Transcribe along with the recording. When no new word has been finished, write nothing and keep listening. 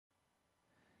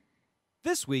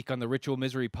This week on the Ritual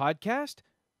Misery podcast,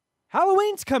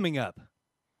 Halloween's coming up.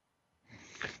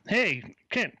 Hey,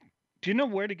 Kent, do you know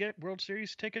where to get World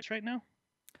Series tickets right now?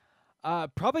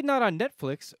 Probably not on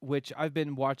Netflix, which I've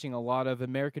been watching a lot of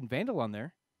American Vandal on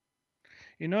there.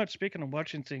 You know what? Speaking of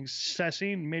watching things,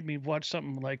 Sassy made me watch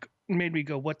something made me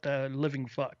go, what the living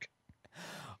fuck?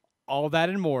 All that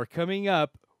and more coming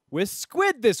up with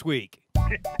Squid this week.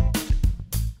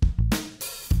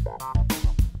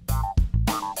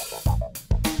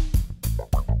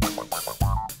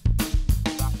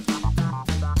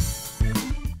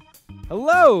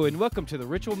 Hello, and welcome to the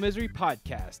Ritual Misery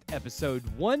Podcast, episode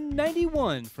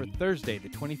 191 for Thursday, the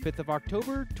 25th of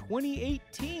October,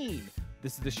 2018.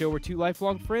 This is the show where two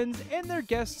lifelong friends and their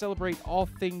guests celebrate all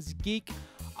things geek.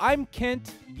 I'm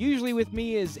Kent. Usually with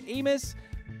me is Amos,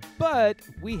 but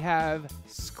we have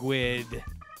Squid.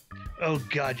 Oh,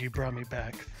 God, you brought me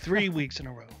back 3 weeks in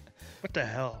a row. What the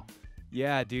hell?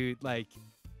 Yeah, dude,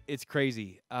 it's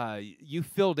crazy. You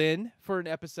filled in for an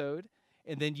episode,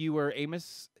 and then you were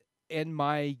Amos and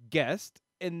my guest,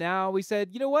 and now we said,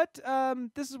 you know what?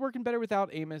 This is working better without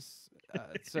Amos,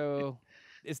 so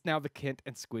it's now the Kent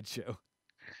and Squid show.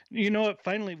 You know what?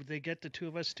 Finally, they get the two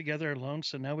of us together alone,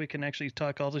 so now we can actually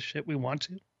talk all the shit we want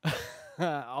to.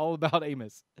 All about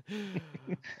Amos.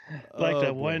 Like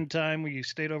that one time when you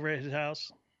stayed over at his house.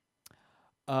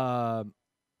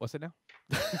 What's it now?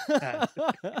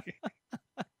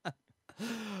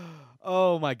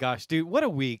 Oh my gosh, dude, what a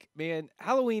week, man.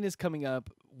 Halloween is coming up.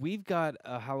 We've got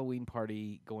a Halloween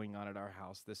party going on at our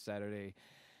house this Saturday.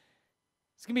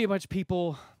 It's going to be a bunch of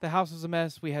people. The house was a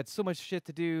mess. We had so much shit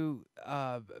to do,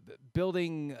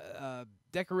 building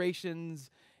decorations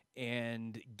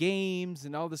and games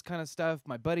and all this kind of stuff.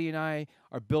 My buddy and I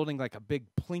are building like a big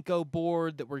Plinko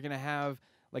board that we're going to have.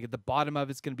 Like at the bottom of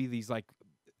it's going to be these like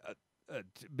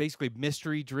basically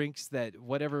mystery drinks that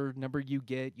whatever number you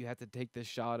get, you have to take this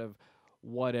shot of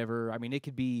whatever. I mean, it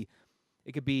could be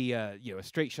a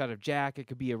straight shot of Jack. It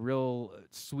could be a real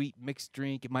sweet mixed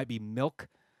drink. It might be milk.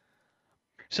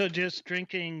 So just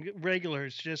drinking regular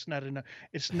is just not enough.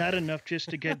 It's not enough just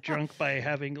to get drunk by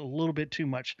having a little bit too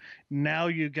much. Now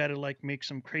you got to like make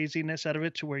some craziness out of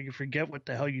it to where you forget what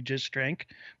the hell you just drank,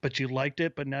 but you liked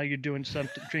it. But now you're doing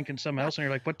something, drinking something else, and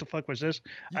you're like, "What the fuck was this?"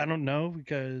 I don't know,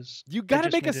 because you got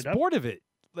to make a sport of it.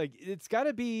 Like it's got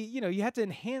to be, you have to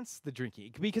enhance the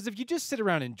drinking, because if you just sit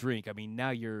around and drink, I mean, now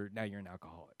you're an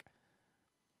alcoholic.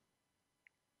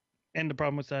 And the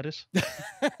problem with that is,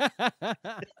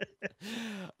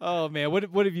 oh man, what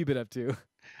have you been up to?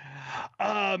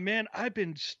 Man, I've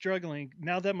been struggling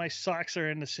now that my Sox are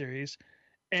in the series,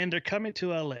 and they're coming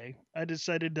to LA. I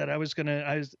decided that I was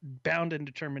bound and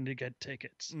determined to get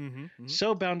tickets. Mm-hmm.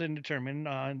 So bound and determined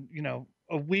on,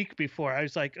 a week before, I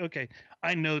was like, okay,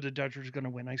 I know the Dodgers are going to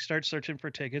win. I start searching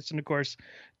for tickets, and of course,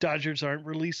 Dodgers aren't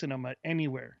releasing them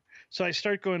anywhere. So I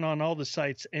start going on all the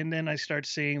sites, and then I start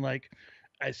seeing like,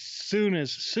 as soon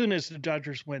as the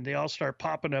Dodgers win, they all start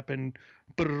popping up and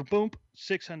boom,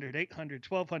 600, 800,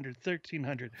 1200,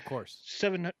 1300. Of course.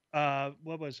 7,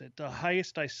 what was it? The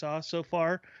highest I saw so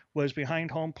far was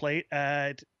behind home plate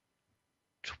at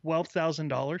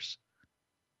 $12,000.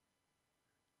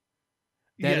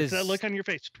 Yes, that look on your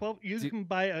face. You can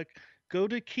buy go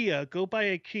to Kia, go buy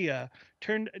a Kia,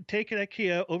 take that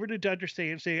Kia over to Dodger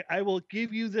Stadium and say, I will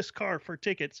give you this car for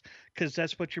tickets, because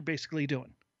that's what you're basically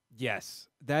doing. Yes,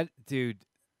 that dude.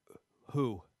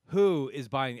 Who is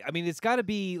buying? I mean, it's got to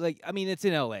be like. I mean, it's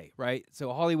in LA, right?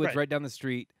 So Hollywood's right down the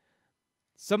street.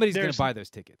 Somebody's going to buy those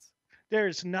tickets.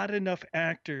 There's not enough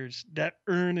actors that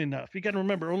earn enough. You got to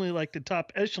remember, only like the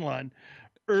top echelon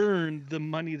earn the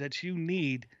money that you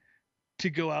need to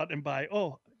go out and buy.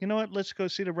 Oh, you know what? Let's go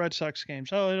see the Red Sox games.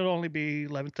 Oh, it'll only be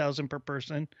 $11,000 per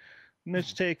person.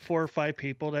 Let's take 4 or 5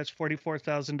 people. That's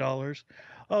 $44,000.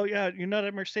 Oh yeah, you know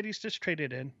that Mercedes, just trade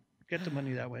it in. Get the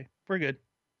money that way. We're good.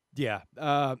 Yeah.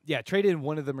 Trade in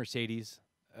one of the Mercedes.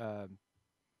 That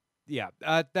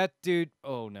dude.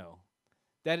 Oh no,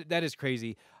 that is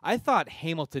crazy. I thought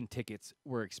Hamilton tickets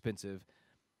were expensive.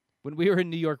 When we were in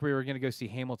New York, we were going to go see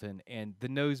Hamilton, and the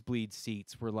nosebleed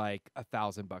seats were like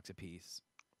 $1,000 a piece.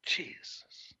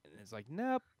 Jesus. And it's like,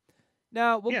 nope.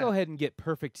 Now we'll go ahead and get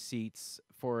perfect seats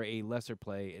for a lesser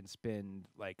play and spend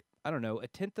like, I don't know, a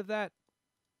tenth of that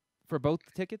for both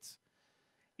tickets.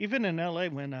 Even in LA,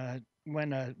 when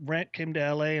Rent came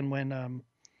to LA and when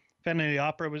Phantom of the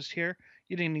Opera was here,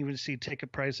 you didn't even see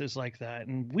ticket prices like that.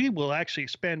 And we will actually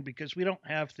spend, because we don't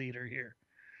have theater here.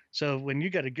 So when you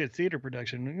got a good theater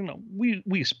production,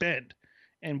 we spend,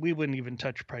 and we wouldn't even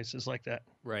touch prices like that.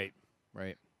 Right.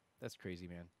 That's crazy,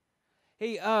 man.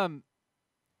 Hey,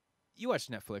 You watch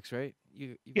Netflix, right?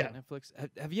 You've Yeah. got Netflix.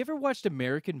 Have you ever watched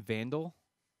American Vandal?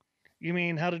 You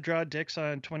mean How to Draw Dicks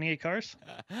on 28 Cars?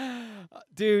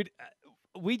 Dude,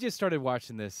 we just started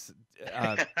watching this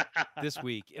this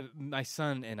week. My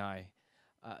son and I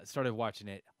started watching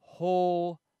it.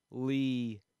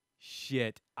 Holy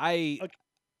shit! Okay,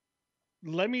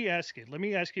 let me ask you. Let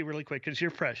me ask you really quick because you're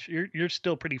fresh. You're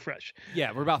still pretty fresh.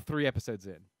 Yeah, we're about 3 episodes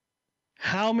in.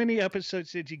 How many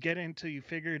episodes did you get until you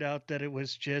figured out that it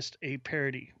was just a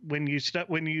parody? When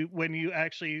you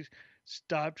actually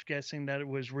stopped guessing that it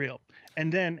was real,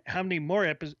 and then how many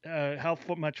more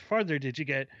much farther did you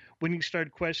get when you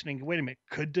started questioning? Wait a minute,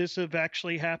 could this have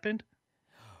actually happened?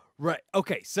 Right.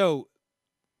 Okay. So,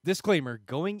 disclaimer: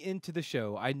 going into the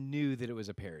show, I knew that it was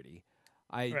a parody.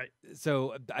 Right.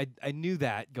 I knew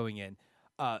that going in.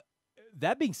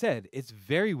 That being said, it's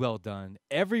very well done.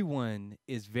 Everyone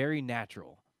is very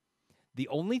natural. The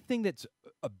only thing that's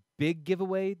a big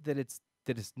giveaway that it's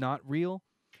not real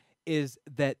is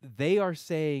that they are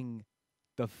saying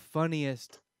the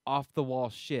funniest off the wall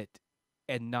shit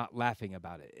and not laughing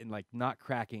about it and like not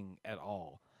cracking at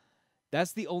all.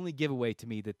 That's the only giveaway to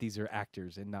me that these are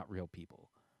actors and not real people.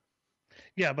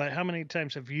 Yeah, but how many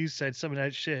times have you said some of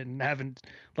that shit and haven't,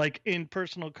 like, in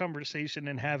personal conversation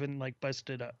and haven't, like,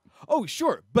 busted up? Oh,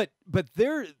 sure, but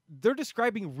they're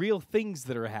describing real things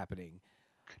that are happening.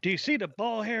 Do you see the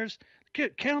ball hairs?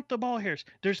 Count the ball hairs.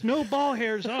 There's no ball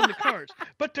hairs on the cars,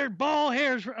 but there are ball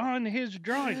hairs on his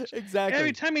drawings. Exactly.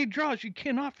 Every time he draws, you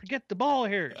cannot forget the ball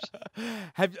hairs.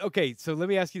 Okay, so let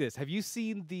me ask you this: have you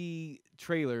seen the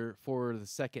trailer for the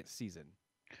second season?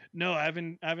 No, I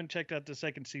haven't checked out the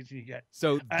second season yet.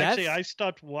 So actually, I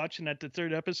stopped watching at the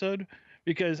third episode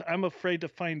because I'm afraid to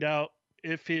find out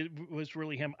if it was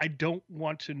really him. I don't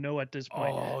want to know at this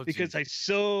point because I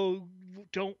so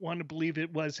don't want to believe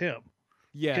it was him.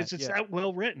 Yeah, because it's that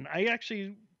well written. I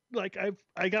actually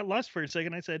I got lost for a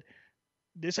second. I said,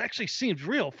 this actually seems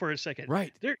real for a second.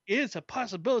 Right. There is a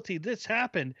possibility this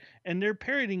happened, and they're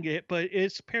parodying it, but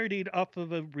it's parodied off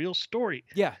of a real story.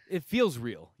 Yeah, it feels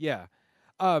real. Yeah.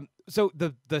 So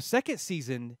the second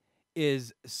season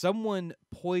is someone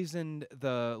poisoned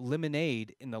the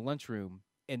lemonade in the lunchroom,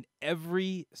 and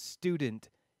every student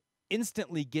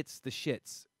instantly gets the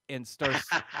shits and starts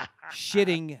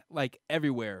shitting like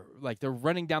everywhere. Like they're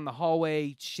running down the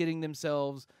hallway, shitting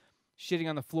themselves, shitting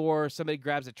on the floor. Somebody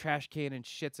grabs a trash can and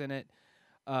shits in it.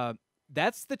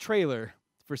 That's the trailer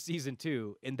for season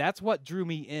 2, and that's what drew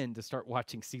me in to start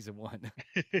watching season 1.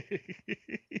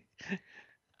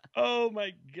 Oh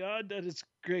my God, that is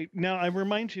great. Now, I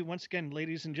remind you once again,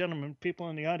 ladies and gentlemen, people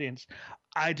in the audience,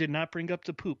 I did not bring up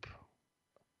the poop.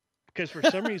 Because for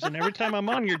some reason, every time I'm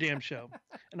on your damn show,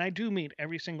 and I do meet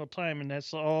every single time, and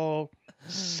that's all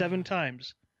 7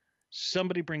 times,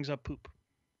 somebody brings up poop.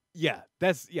 Yeah,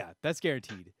 that's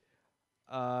guaranteed.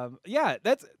 Yeah,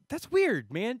 that's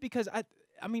weird, man, because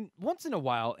I mean, once in a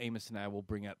while Amos and I will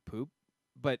bring up poop,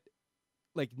 but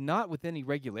like not with any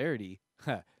regularity.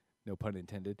 No pun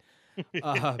intended.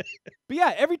 But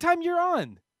yeah, every time you're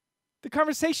on, the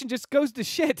conversation just goes to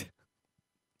shit.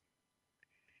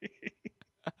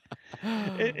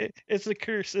 It's the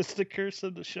curse. It's the curse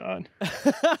of the Sean.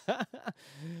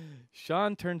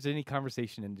 Sean turns any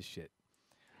conversation into shit.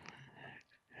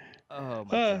 Oh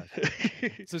my gosh.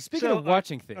 So speaking of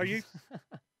watching things,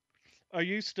 are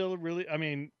you still really? I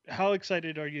mean, how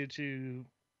excited are you to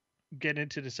get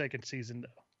into the second season, though?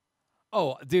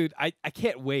 Oh, dude, I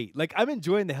can't wait. Like, I'm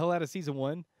enjoying the hell out of season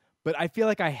 1, but I feel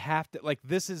like I have to, like,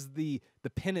 this is the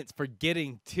penance for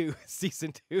getting to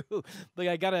season 2.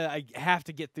 Like, I have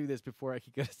to get through this before I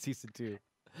can go to season 2.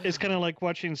 It's kind of like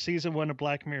watching season 1 of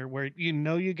Black Mirror, where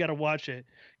you got to watch it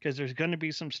because there's going to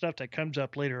be some stuff that comes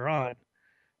up later on,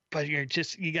 but you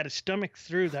got to stomach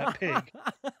through that pig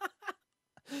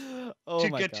to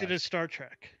get to the Star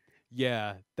Trek.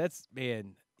 Yeah,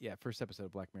 first episode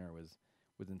of Black Mirror was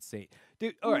insane,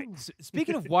 dude. All right, so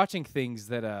speaking of watching things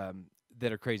that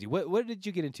are crazy, what did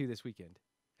you get into this weekend?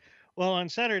 Well, on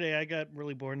Saturday I got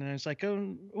really bored, and I was like,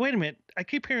 oh, wait a minute, I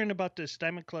keep hearing about this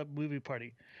Diamond Club movie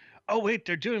party. Oh wait,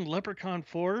 they're doing Leprechaun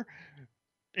 4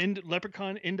 and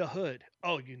Leprechaun in the Hood.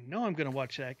 Oh, I'm gonna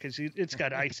watch that because it's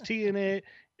got Ice-T in it.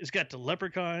 It's got the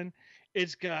Leprechaun.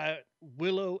 It's got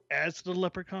Willow as the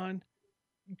Leprechaun.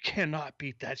 You cannot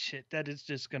beat that shit. That is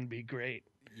just gonna be great.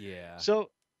 Yeah. So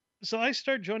I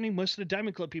start joining most of the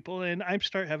Diamond Club people, and I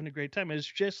start having a great time. It's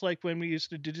just like when we used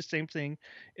to do the same thing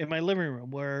in my living room,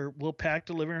 where we'll pack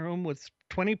the living room with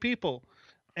 20 people,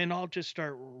 and I'll just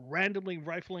start randomly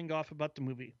rifling off about the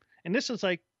movie. And this is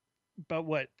like about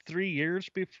 3 years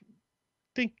before.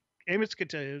 I think Amos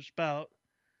could tell you it was about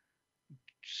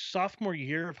sophomore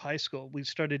year of high school, we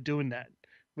started doing that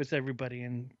with everybody,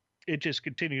 and it just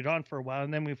continued on for a while.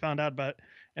 And then we found out about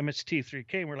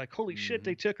MST3K, and we're like, holy shit,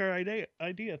 they took our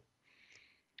idea.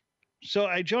 So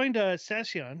I joined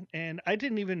Session, and I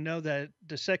didn't even know that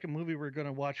the second movie we are going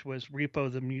to watch was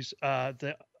Repo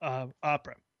the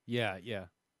opera. Yeah, yeah.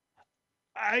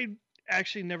 I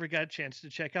actually never got a chance to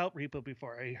check out Repo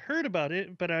before. I heard about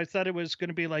it, but I thought it was going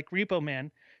to be like Repo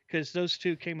Man, because those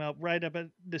two came out right about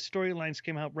the storylines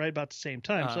came out right about the same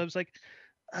time. So I was like,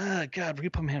 God,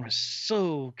 Repo Man was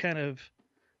so kind of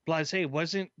blasé. It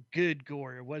wasn't good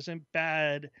gore. It wasn't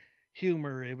bad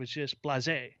humor. It was just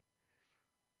blasé.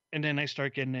 And then I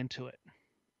start getting into it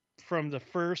from the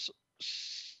first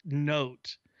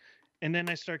note. And then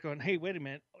I start going, hey, wait a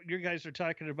minute. You guys are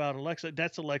talking about Alexa.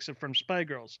 That's Alexa from Spy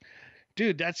Girls.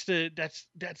 Dude, that's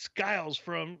Giles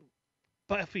from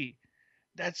Buffy.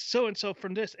 That's so-and-so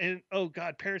from this. And, oh,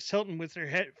 God, Paris Hilton with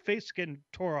her face getting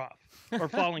tore off or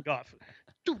falling off.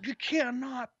 Dude, you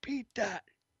cannot beat that.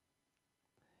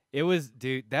 It was,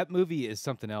 dude, that movie is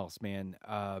something else, man.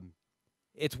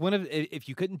 It's one of, if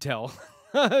you couldn't tell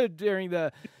during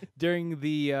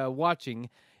the watching,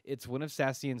 it's one of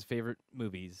Sassian's favorite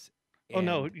movies. Oh,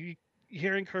 no,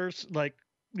 hearing her, like,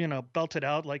 belt it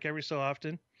out, like, every so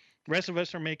often. The rest of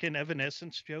us are making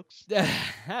Evanescence jokes.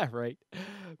 Right.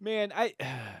 Man, I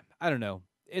don't know.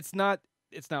 It's not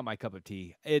my cup of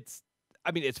tea. It's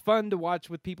fun to watch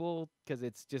with people because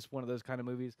it's just one of those kind of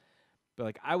movies. But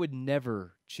like, I would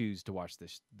never choose to watch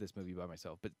this movie by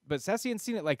myself. But Sassian's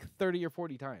seen it like 30 or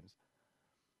 40 times.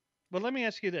 Well, let me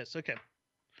ask you this. Okay.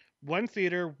 One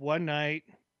theater, one night,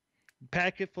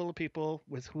 packet full of people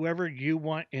with whoever you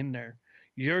want in there.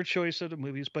 Your choice of the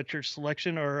movies, but your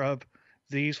selection are of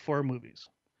these 4 movies.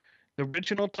 The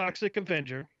original Toxic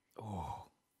Avenger. Oh.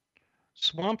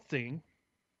 Swamp Thing.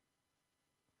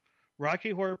 Rocky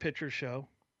Horror Picture Show.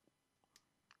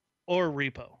 Or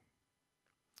Repo.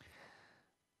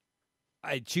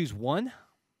 I choose one?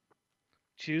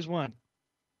 Choose one.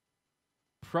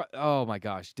 Oh my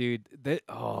gosh, dude. This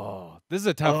is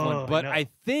a tough one, but I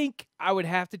think I would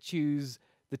have to choose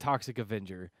the Toxic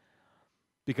Avenger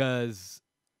because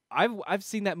I've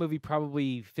seen that movie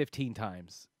probably 15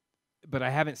 times, but I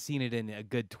haven't seen it in a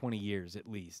good 20 years at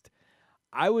least.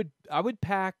 I would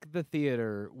pack the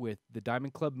theater with the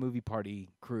Diamond Club Movie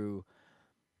Party crew,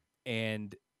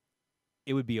 and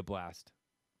it would be a blast.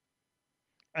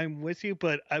 I'm with you,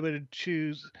 but I would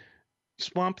choose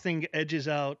Swamp Thing edges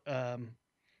out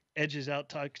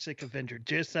Toxic Avenger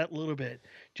just that little bit,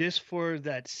 just for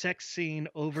that sex scene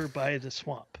over by the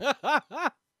swamp.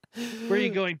 Where are you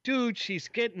going, dude? She's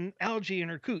getting algae in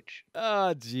her cooch.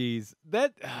 Oh, jeez.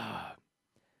 That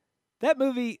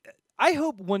movie, I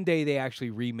hope one day they actually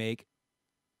remake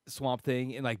Swamp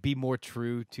Thing and like be more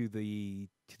true to the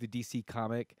DC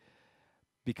comic,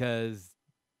 because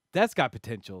that's got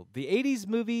potential. The 80s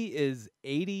movie is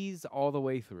 80s all the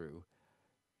way through.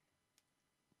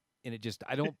 And it just,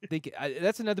 I don't think,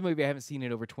 that's another movie I haven't seen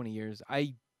in over 20 years.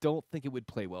 I don't think it would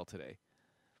play well today.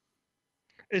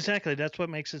 Exactly. That's what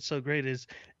makes it so great.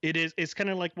 It's kind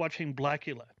of like watching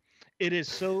Blackula. It is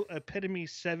so epitome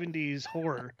 70s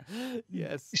horror.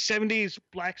 Yes. 70s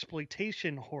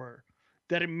blaxploitation horror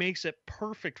that it makes it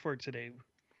perfect for today.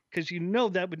 Because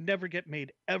that would never get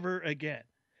made ever again.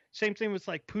 Same thing with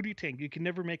like Pootie Tang. You can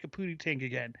never make a Pootie Tang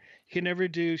again. You can never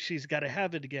do She's Gotta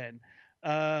Have It again.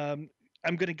 I'm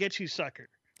Gonna Get You, Sucker.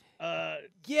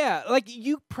 Yeah, like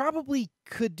you probably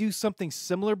could do something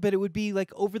similar, but it would be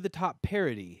like over the top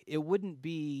parody. It wouldn't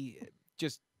be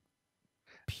just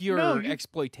pure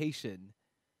exploitation.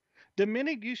 The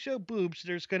minute you show boobs,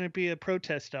 there's going to be a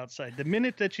protest outside. The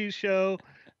minute that you show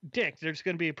dick, there's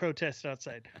going to be a protest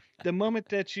outside. The moment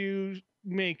that you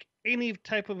make any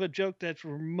type of a joke that's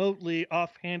remotely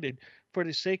offhanded for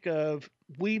the sake of,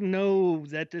 we know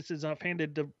that this is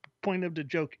offhanded, the point of the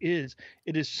joke is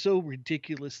it is so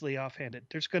ridiculously offhanded,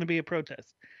 there's going to be a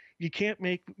protest. You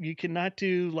cannot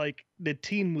do like the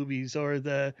teen movies or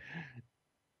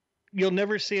you'll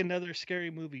never see another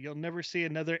scary movie. You'll never see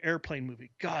another airplane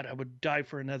movie. God, I would die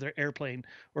for another airplane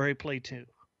or a play 2.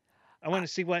 I want to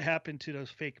see what happened to those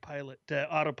fake the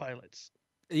autopilots.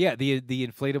 Yeah, the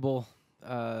inflatable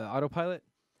autopilot.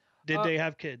 Did they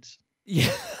have kids?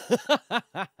 Yeah. Yeah,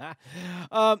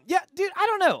 dude, I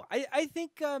don't know. I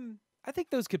think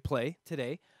those could play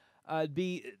today.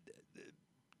 Be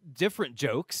different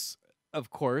jokes, of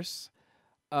course.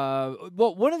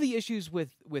 Well, one of the issues with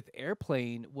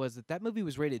Airplane was that movie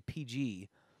was rated PG.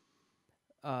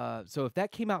 So if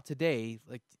that came out today,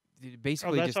 like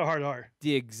basically that's a hard R.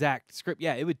 The exact script,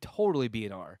 yeah, it would totally be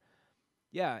an R.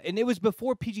 Yeah, and it was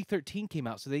before PG-13 came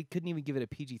out, so they couldn't even give it a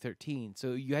PG-13.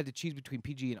 So you had to choose between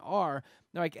PG and R.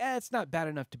 They're like, it's not bad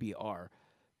enough to be R.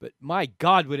 But my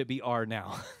God, would it be R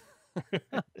now?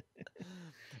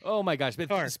 Oh my gosh.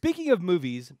 But speaking of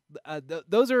movies,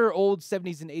 those are old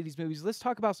 70s and 80s movies. Let's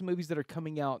talk about some movies that are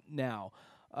coming out now.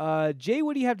 Jay,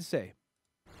 what do you have to say?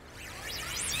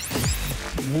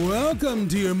 Welcome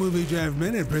to your Movie Draft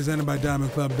Minute presented by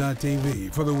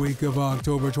DiamondClub.tv for the week of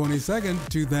October 22nd,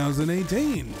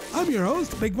 2018. I'm your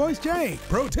host, Big Voice Jay.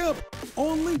 Pro tip,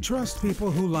 only trust people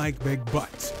who like big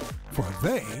butts, for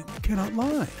they cannot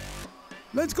lie.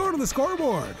 Let's go to the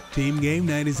scoreboard. Team Game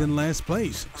Night is in last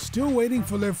place, still waiting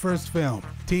for their first film.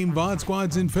 Team VOD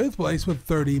Squad's in 5th place with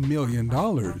 $30 million.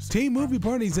 Team Movie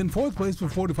Party's in 4th place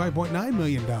with $45.9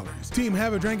 million. Team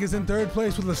Have a Drink is in 3rd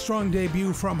place with a strong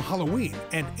debut from Halloween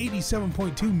and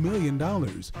 $87.2 million.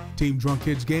 Team Drunk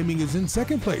Kids Gaming is in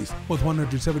 2nd place with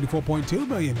 $174.2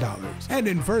 million. And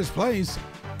in 1st place,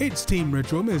 it's Team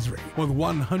Ritual Misery with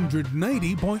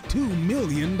 $190.2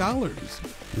 million.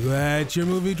 That's your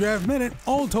Movie Draft Minute.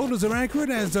 All totals are accurate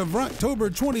as of October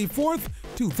 24th,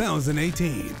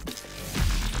 2018.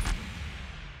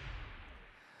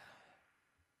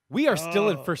 We are still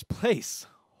in 1st place.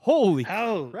 Holy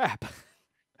crap.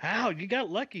 How? You got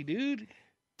lucky, dude.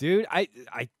 Dude, I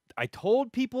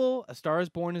told people A Star is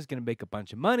Born is going to make a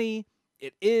bunch of money.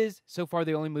 It is. So far,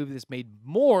 the only movie that's made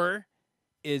more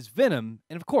is Venom.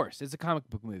 And of course, it's a comic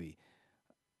book movie.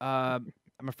 I'm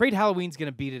afraid Halloween's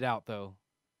going to beat it out, though.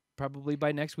 Probably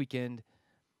by next weekend.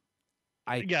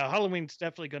 Yeah, Halloween's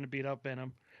definitely going to beat out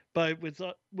Venom. But with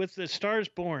The Stars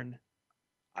Born,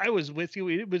 I was with you.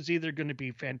 It was either going to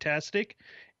be fantastic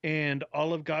and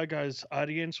all of Gaga's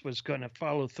audience was going to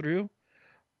follow through,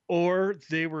 or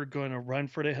they were going to run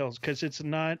for the hills, because it's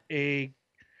not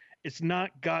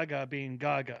Gaga being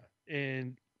Gaga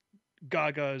and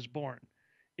Gaga is Born.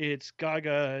 It's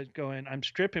Gaga going, I'm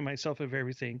stripping myself of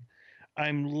everything.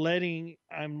 I'm letting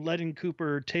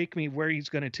Cooper take me where he's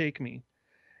going to take me.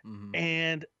 Mm-hmm.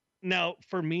 And now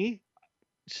for me,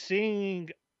 seeing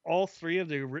all three of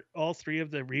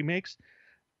the remakes,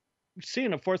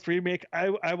 seeing a 4th remake,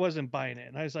 I wasn't buying it.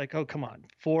 And I was like, oh, come on,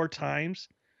 4 times.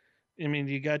 I mean,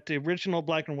 you got the original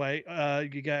black and white,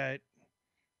 you got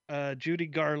Judy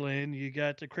Garland, you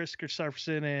got the Chris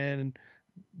Christopherson and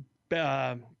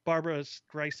Barbara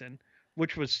Streisand,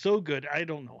 which was so good. I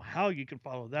don't know how you can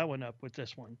follow that one up with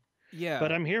this one. Yeah.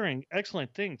 But I'm hearing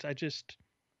excellent things. I just,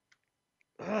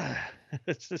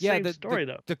 it's the same story,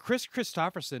 though. The Chris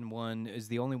Christopherson one is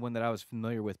the only one that I was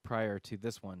familiar with prior to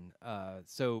this one.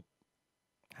 So,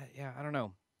 yeah, I don't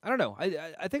know.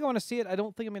 I think I want to see it. I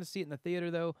don't think I'm going to see it in the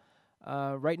theater, though.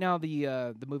 Right now,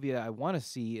 the movie that I want to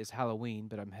see is Halloween,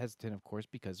 but I'm hesitant, of course,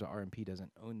 because RMP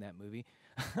doesn't own that movie.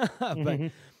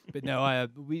 But no,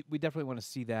 we definitely want to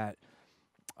see that.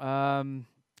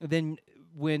 Then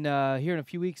when here in a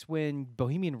few weeks, when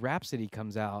Bohemian Rhapsody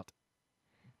comes out,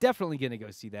 definitely gonna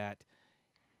go see that.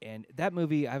 And that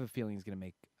movie, I have a feeling, is gonna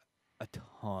make a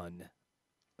ton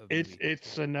of it's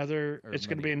going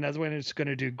to be another one. It's going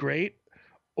to do great,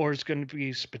 or it's going to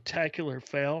be a spectacular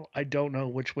fail. I don't know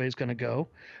which way it's going to go.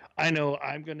 I know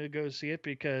I'm going to go see it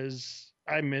because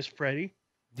I miss Freddie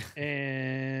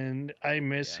and I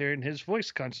miss hearing his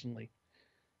voice constantly.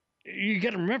 You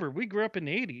got to remember, we grew up in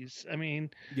the 80s. I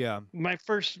mean, yeah, my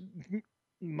first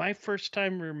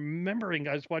time remembering,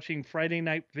 I was watching Friday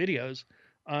night videos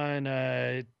on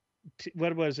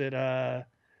what was it?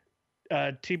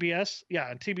 TBS,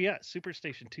 TBS,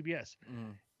 Superstation TBS.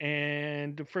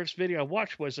 And the first video I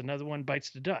watched was Another One Bites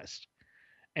the Dust.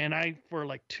 And for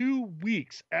like 2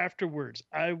 weeks afterwards,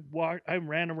 I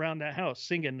ran around that house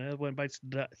singing Another One Bites the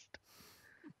Dust.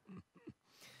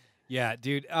 Yeah,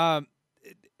 dude.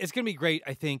 It's going to be great,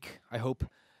 I think. I hope.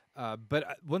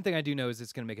 But one thing I do know is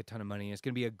it's going to make a ton of money. It's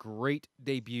going to be a great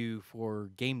debut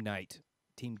for Game Night,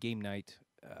 Team Game Night,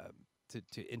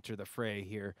 to enter the fray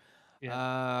here.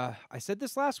 Yeah. I said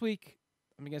this last week.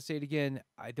 I'm going to say it again.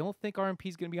 I don't think RMP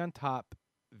is going to be on top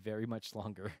very much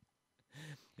longer.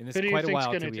 And it's quite a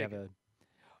while until we have a...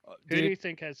 Who do you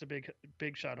think has a big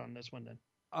shot on this one then?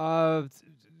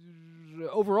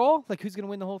 Overall, like who's going to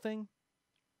win the whole thing?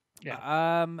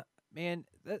 Yeah. Man,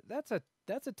 that's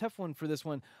a tough one for this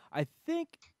one. I think,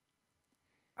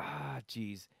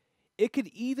 it could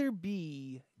either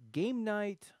be Game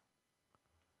Night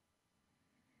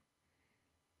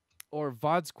or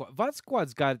VOD Squad. VOD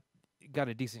Squad's got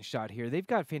a decent shot here. They've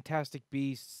got Fantastic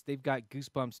Beasts. They've got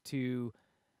Goosebumps 2.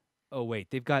 Oh wait,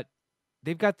 they've got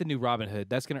the new Robin Hood.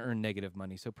 That's going to earn negative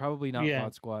money, so probably not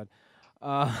VOD Squad.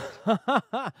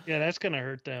 Yeah, that's gonna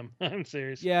hurt them. I'm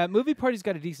serious. Yeah, Movie Party's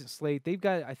got a decent slate.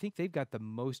 I think they've got the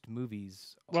most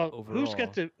movies Well, overall.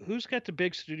 who's got the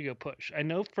big studio push? I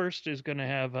know First is gonna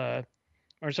have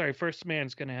First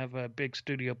Man's gonna have a big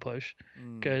studio push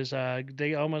because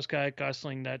they almost got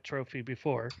Gosling that trophy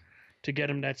before. To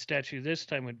get him that statue this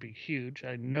time would be huge.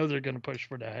 I know they're gonna push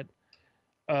for that.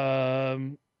 A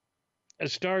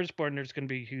Star is Born, there's gonna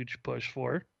be a huge push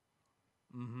for.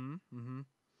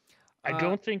 I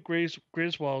don't think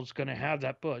Griswold's going to have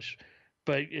that push,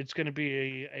 but it's going to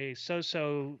be a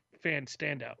so-so fan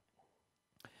standout.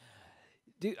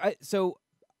 Dude, so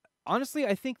honestly,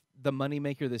 I think the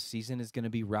moneymaker this season is going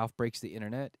to be Ralph Breaks the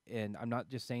Internet, and I'm not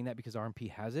just saying that because RMP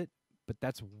has it, but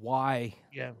that's why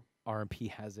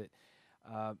RMP has it.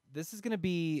 This is going to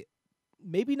be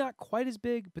maybe not quite as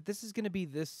big, but this is going to be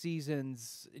this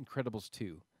season's Incredibles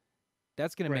 2.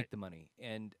 That's going to make the money,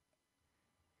 and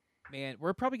man,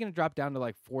 we're probably going to drop down to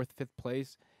like 4th, 5th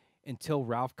place until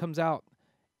Ralph comes out,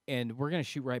 and we're going to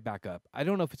shoot right back up. I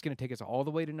don't know if it's going to take us all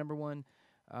the way to number 1,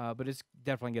 but it's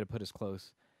definitely going to put us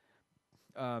close.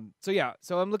 So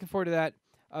I'm looking forward to that.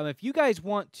 If you guys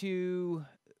want to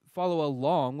follow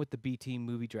along with the B Team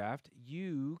movie draft,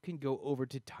 you can go over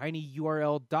to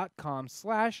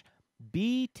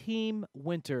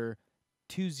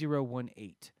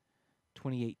tinyurl.com/bteamwinter2018.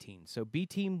 2018. So B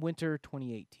Team Winter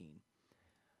 2018.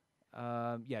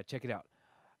 Yeah, check it out.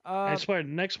 I swear, the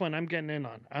next one I'm getting in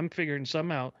on. I'm figuring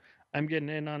some out. I'm getting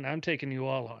in on. I'm taking you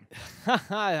all on.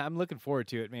 I'm looking forward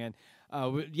to it, man.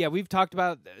 We've talked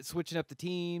about switching up the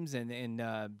teams and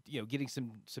getting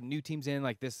some new teams in.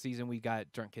 Like this season, we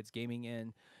got Drunk Kids Gaming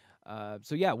in.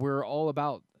 So yeah, we're all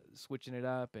about switching it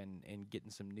up and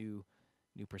getting some new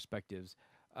perspectives.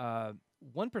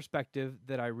 One perspective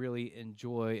that I really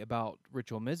enjoy about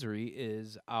Ritual Misery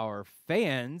is our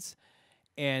fans.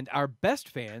 And our best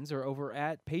fans are over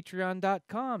at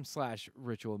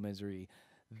patreon.com/ritualmisery.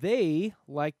 They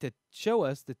like to show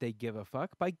us that they give a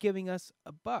fuck by giving us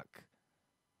 $1.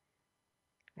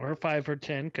 Or 5 or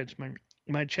 10, because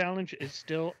my challenge is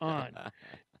still on.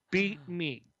 Beat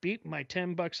me. Beat my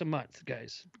 $10 a month,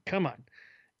 guys. Come on.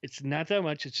 It's not that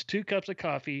much. It's 2 cups of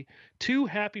coffee, 2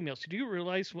 Happy Meals. Do you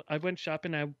realize I went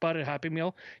shopping and I bought a Happy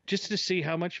Meal just to see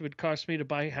how much it would cost me to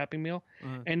buy a Happy Meal?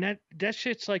 And that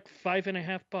shit's like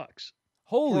 $5.50.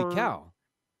 Holy cow.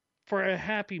 For a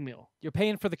Happy Meal. You're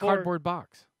paying for the cardboard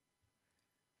box.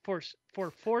 For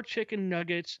 4 chicken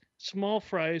nuggets, small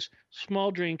fries,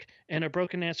 small drink, and a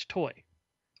broken-ass toy.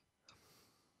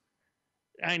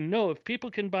 I know if you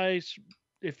could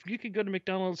go to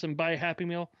McDonald's and buy a Happy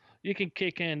Meal, you can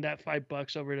kick in that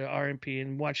 $5 over to RMP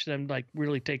and watch them like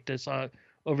really take this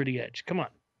over the edge. Come on.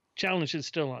 Challenge is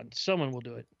still on. Someone will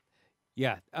do it.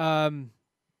 Yeah.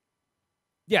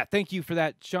 Thank you for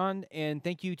that, Sean. And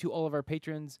thank you to all of our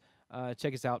patrons.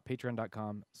 Check us out,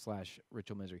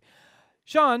 patreon.com/ritualmisery.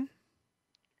 Sean.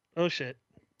 Oh, shit.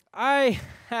 I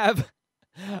have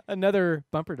another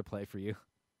bumper to play for you.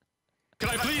 Can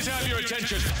I please have your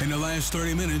attention? In the last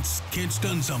 30 minutes, Kent's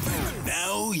done something.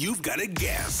 Now you've got to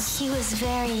guess. He was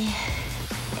very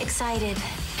excited.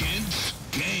 Kent's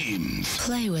Games.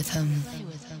 Play with him.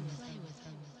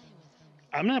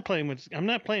 I'm not playing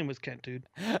with Kent, dude.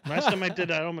 Last time I did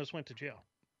that, I almost went to jail.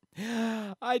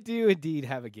 I do indeed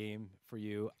have a game for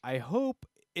you. I hope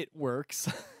it works.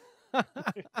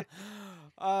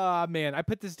 Man, I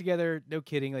put this together, no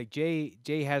kidding. Like Jay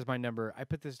has my number. I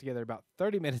put this together about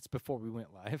 30 minutes before we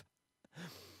went live.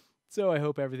 So I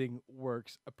hope everything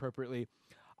works appropriately.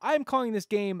 I'm calling this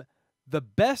game The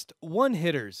Best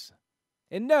One-Hitters.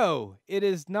 And no, it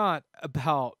is not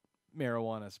about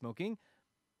marijuana smoking.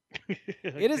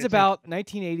 It is about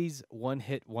 1980s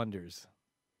one-hit wonders.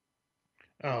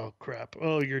 Oh, crap.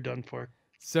 Oh, you're done for.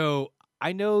 So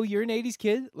I know you're an 80s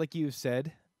kid, like you've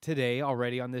said today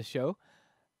already on this show,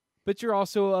 but you're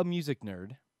also a music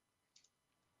nerd.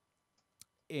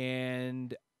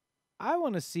 And I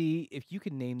want to see if you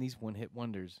can name these one-hit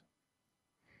wonders.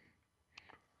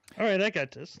 All right, I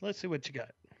got this. Let's see what you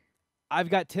got. I've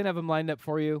got 10 of them lined up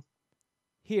for you.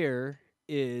 Here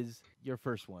is your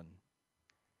first one.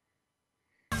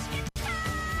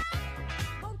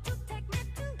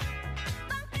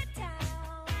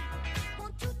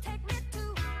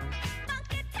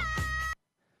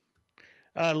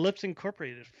 Lips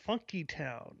Incorporated, Funky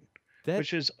Town,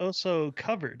 which is also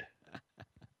covered.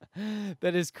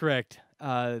 That is correct.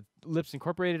 Lips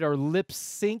Incorporated, or Lip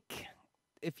Sync,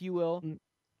 if you will.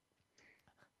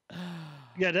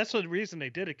 Yeah, that's the reason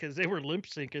they did it, because they were lip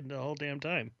syncing the whole damn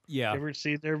time. Yeah. You ever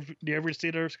see their videos?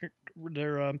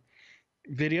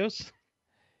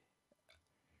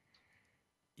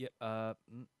 Yep.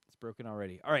 It's broken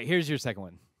already. All right, here's your second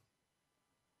one.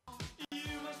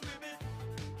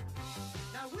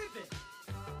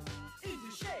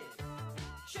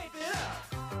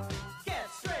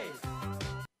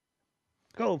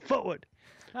 Go forward.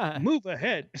 Move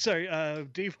ahead. Sorry,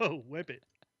 Devo, whip it.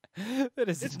 That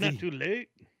is It's indeed, not too late.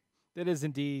 That is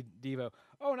indeed Devo.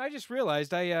 Oh, and I just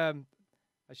realized I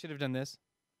should have done this.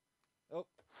 Oh,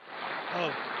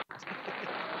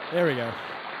 There we go.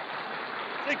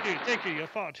 thank you. You're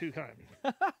far too kind.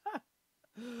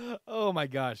 Oh my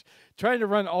gosh. Trying to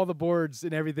run all the boards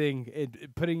and everything and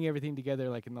putting everything together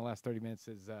like in the last 30 minutes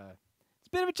is it's a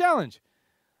bit of a challenge.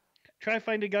 Try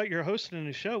finding out you're hosting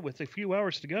a show with a few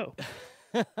hours to go.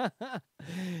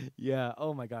 Yeah,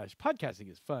 oh my gosh. Podcasting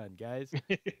is fun, guys.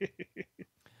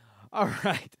 All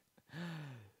right.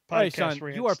 All right, Sean,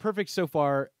 Podcast you are rants. perfect so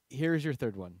far. Here's your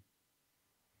third one.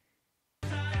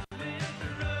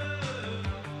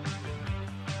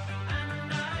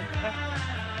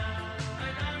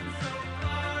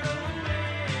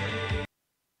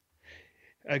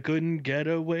 I couldn't get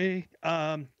away.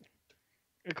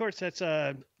 Of course, that's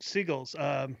Seagulls.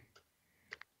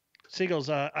 Seagulls,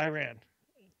 Iran.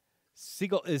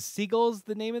 Is Seagulls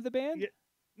the name of the band? Yeah.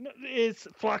 No, it's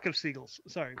Flock of Seagulls.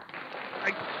 Sorry.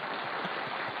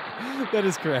 That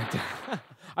is correct.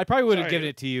 I probably would have Sorry. given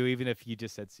it to you even if you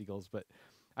just said Seagulls, but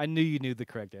I knew you knew the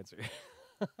correct answer.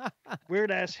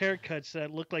 Weird ass haircuts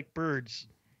that look like birds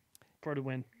for the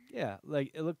win. Yeah,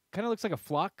 like it kind of looks like a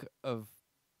flock of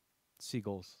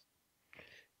seagulls.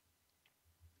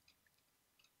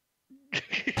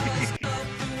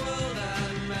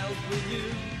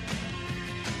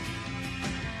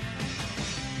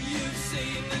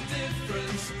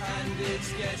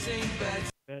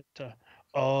 But,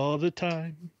 all the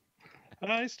time,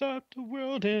 I stop the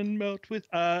world and melt with.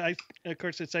 Of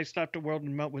course, it's I stop the world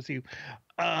and melt with you.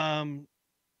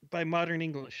 By Modern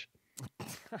English,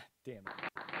 Damn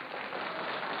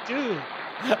dude.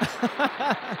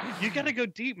 You gotta go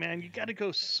deep, man. You gotta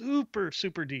go super,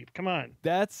 super deep. Come on.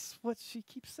 That's what she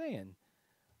keeps saying.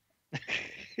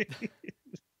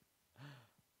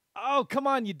 Oh, come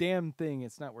on, you damn thing.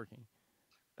 It's not working.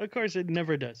 Of course, it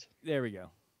never does. There we go.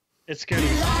 It's scary.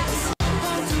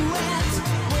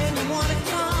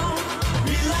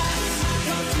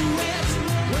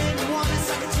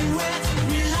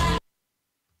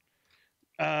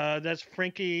 That's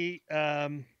Frankie.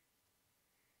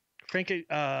 Frankie.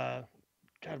 God,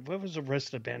 what was the rest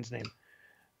of the band's name?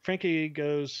 Frankie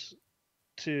goes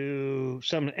to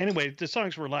some. Anyway, the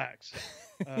song's "Relax."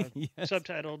 Yes.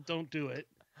 Subtitle: "Don't Do It."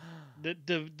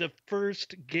 The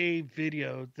first gay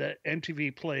video that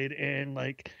MTV played, and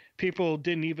like people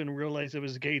didn't even realize it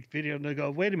was a gay video, and they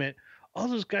go, "Wait a minute, all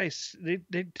those guys,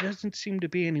 there doesn't seem to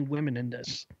be any women in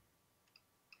this."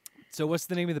 So what's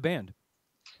the name of the band?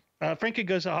 Frankie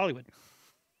Goes to Hollywood.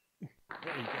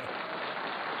 There you go.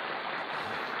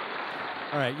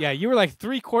 All right, yeah, you were like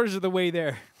 3/4 of the way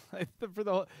there. For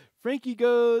the whole, Frankie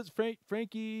goes, Frankie.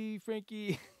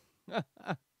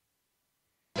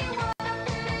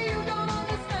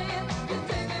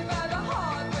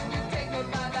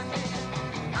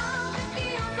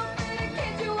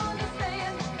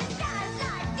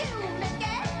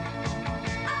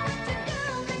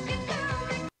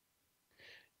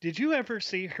 Did you ever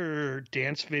see her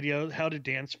dance video, how to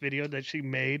dance video that she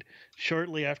made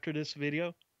shortly after this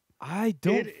video? I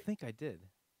don't think I did.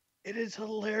 It is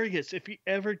hilarious. If you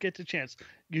ever get the chance,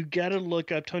 you got to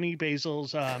look up Tony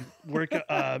Basil's work,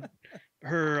 her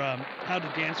how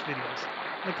to dance videos.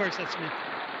 And of course, that's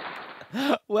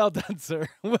me. Well done, sir.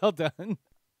 Well done.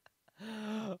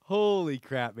 Holy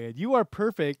crap, man. You are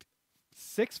perfect.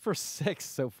 6 for 6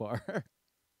 so far.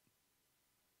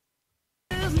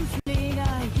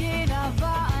 Jeder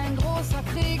war ein großer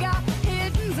Krieger,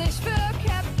 hielten sich für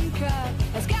Captain Kirk.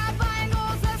 Es gab ein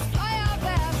großes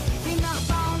Feuerwerk, die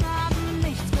Nachbarn haben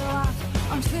nichts gehört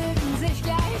und fühlten sich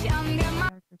gleich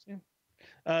angemacht.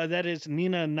 That is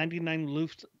Nina 99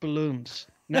 Luft balloons.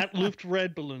 Not Luft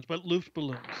red balloons, but Luft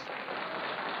balloons.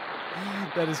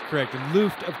 That is correct. And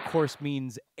Luft, of course,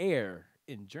 means air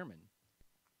in German.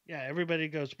 Yeah, everybody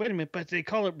goes, wait a minute, but they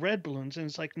call it red balloons. And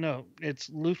it's like, no, it's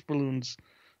Luft balloons.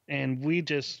 And we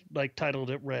just like titled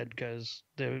it red because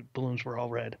the balloons were all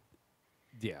red.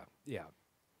 Yeah,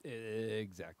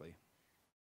 exactly.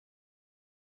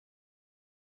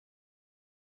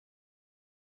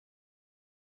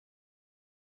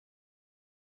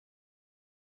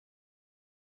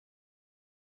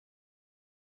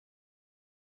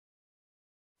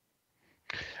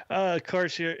 Of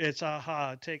course, it's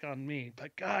aha, take on me.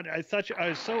 But God, I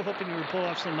was so hoping you would pull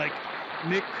off some like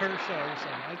Nick Kershaw or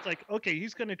something. I was like, okay,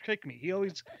 he's gonna trick me. He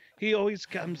always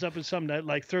comes up with something that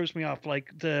like throws me off,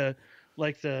 like the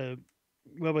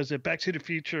what was it? Back to the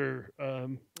Future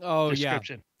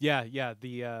description. Yeah.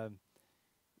 The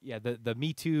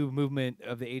Me Too movement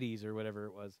of the '80s or whatever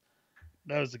it was.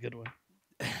 That was a good one.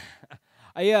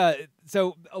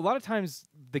 So a lot of times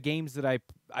the games that I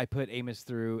put Amos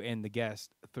through and the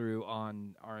guest through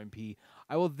on RMP,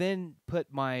 I will then put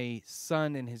my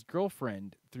son and his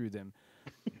girlfriend through them.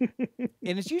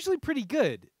 And it's usually pretty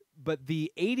good, but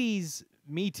the '80s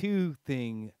Me Too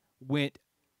thing went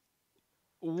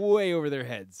way over their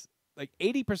heads. Like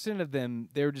 80% of them,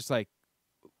 they were just like,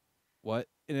 "What?"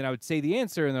 And then I would say the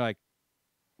answer, and they're like,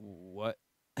 "What?"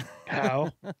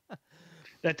 How?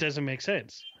 That doesn't make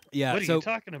sense. Yeah. What are you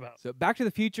talking about? So Back to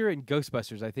the Future and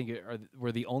Ghostbusters, I think,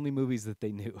 were the only movies that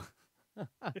they knew.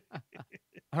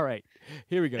 All right,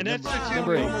 here we go. And that's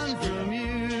number 8. From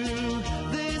you,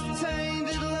 this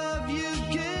tainted love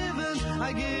you've given,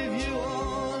 I give you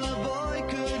all a boy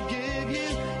could give you.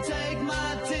 Take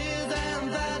my tears,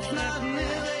 and that's not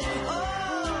nearly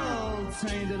all.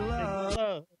 Tainted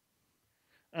love.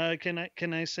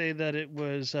 Can I say that it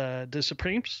was the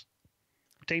Supremes,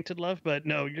 Tainted Love? But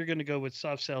no, you're going to go with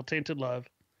Soft Cell, Tainted Love,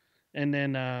 and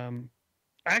then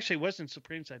actually it wasn't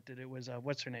Supremes that did it. It was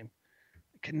what's her name?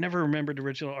 I can never remember the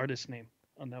original artist's name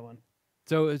on that one.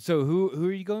 So who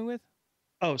are you going with?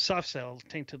 Oh, Soft Cell,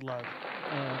 Tainted Love.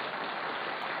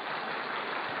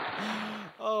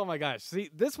 Oh my gosh! See,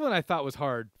 this one I thought was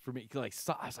hard for me. Like,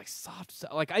 I was like, Soft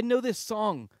Cell. Like, I know this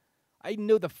song. I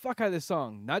know the fuck out of this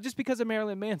song, not just because of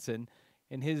Marilyn Manson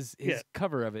and his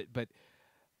cover of it, but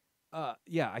I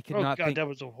could not. Oh God, think... that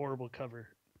was a horrible cover.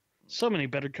 So many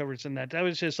better covers than that. That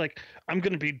was just like, I'm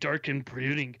gonna be dark and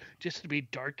brooding, just to be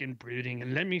dark and brooding,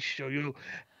 and let me show you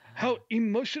how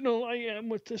emotional I am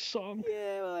with this song.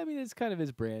 Yeah, well, I mean, it's kind of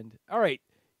his brand. All right,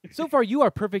 so far you are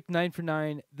perfect 9 for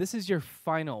 9. This is your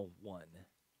final one.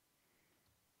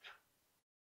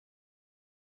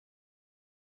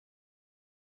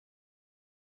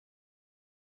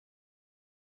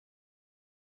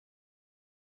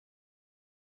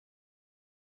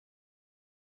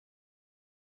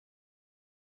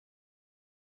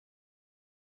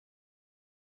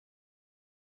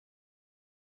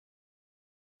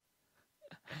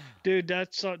 Dude,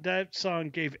 that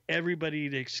song gave everybody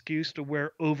the excuse to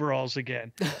wear overalls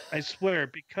again. I swear,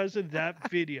 because of that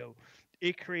video,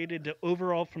 it created the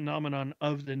overall phenomenon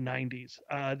of the 90s.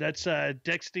 That's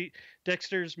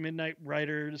Dexter's Midnight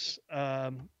Riders,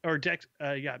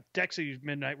 Dexy's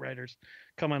Midnight Riders.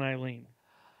 Come on, Eileen.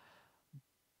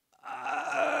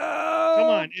 Come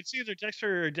on, it's either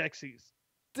Dexter or Dexy's.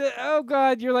 Oh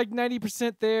God, you're like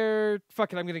 90% there.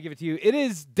 Fuck it, I'm gonna give it to you. It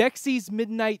is Dexy's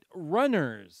Midnight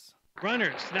Runners.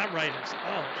 Runners, not Riders.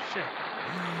 Oh shit!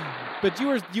 But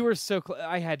you were so close.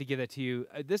 I had to give that to you.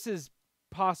 This is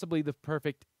possibly the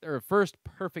first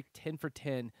perfect 10 for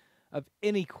 10 of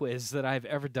any quiz that I've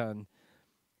ever done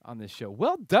on this show.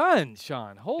 Well done,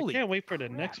 Sean. Holy! I can't wait for the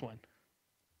next one.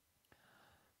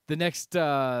 The next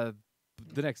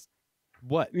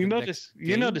what? You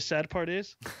know the sad part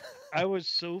is, I was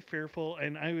so fearful,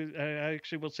 and I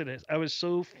actually will say this: I was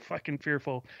so fucking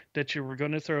fearful that you were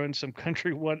going to throw in some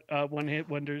country one hit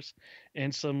wonders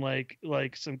and some like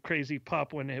some crazy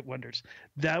pop one hit wonders.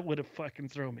 That would have fucking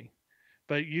thrown me.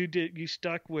 But you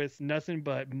stuck with nothing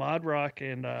but mod rock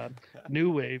and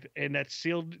new wave, and that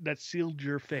sealed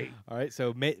your fate. All right,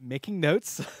 so making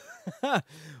notes.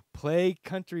 Play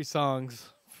country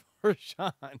songs for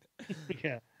Sean.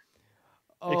 Yeah.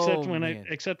 Oh,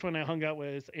 except when I hung out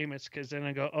with Amos, because then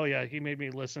I go, oh yeah, he made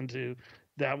me listen to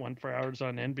that one for hours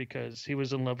on end because he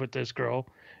was in love with this girl,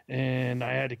 and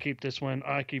I had to keep this one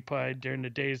occupied during the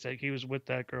days that he was with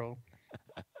that girl.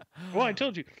 Well, I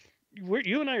told you,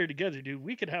 you and I are together, dude.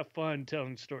 We could have fun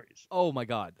telling stories. Oh my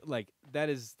God, like that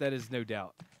is no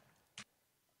doubt.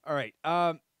 All right,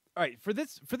 for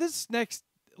this next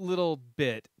little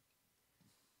bit.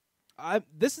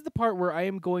 This is the part where I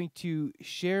am going to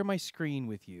share my screen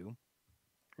with you.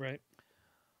 Right.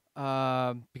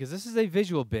 Because this is a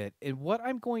visual bit, and what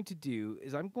I'm going to do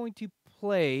is I'm going to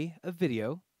play a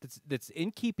video that's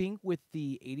in keeping with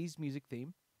the 80s music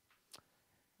theme.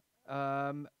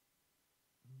 But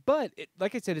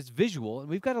like I said, it's visual, and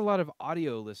we've got a lot of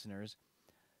audio listeners.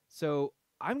 So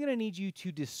I'm going to need you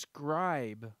to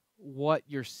describe what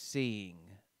you're seeing.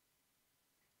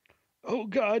 Oh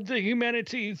God, the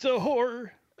humanity, the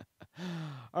horror.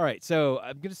 All right, so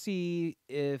I'm gonna see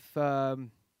if I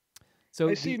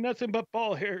see nothing but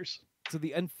ball hairs. So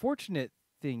the unfortunate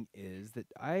thing is that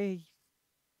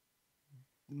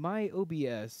my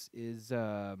OBS is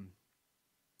kind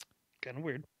of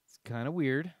weird. It's kind of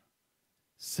weird.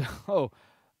 So,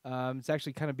 it's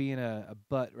actually kind of being a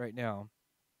butt right now.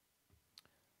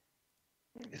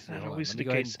 It's So not hold on, always let the me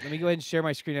go ahead case. and, let me go ahead and share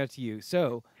my screen out to you.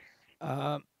 So,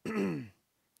 all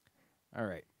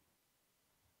right.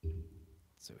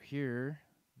 So here,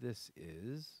 this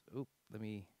is. Oh, let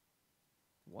me.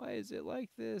 Why is it like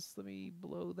this? Let me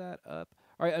blow that up.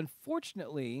 All right.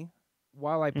 Unfortunately,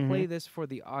 while I play this for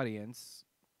the audience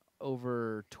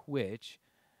over Twitch,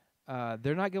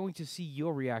 they're not going to see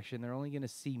your reaction. They're only going to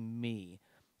see me.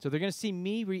 So they're going to see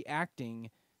me reacting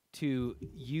to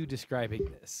you describing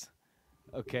this.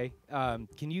 Okay.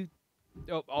 Can you?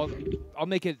 Oh, I'll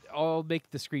make it. I'll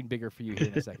make the screen bigger for you here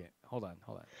in a second. Hold on.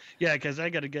 Yeah, because I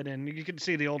got to get in. You can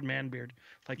see the old man beard.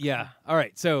 Like, Yeah. All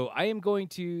right. So I'm going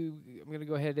to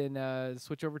go ahead and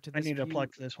switch over to I this. need to view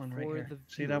plug this one right for here. the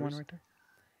See that one viewers, right there?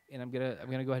 And I'm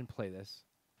gonna go ahead and play this.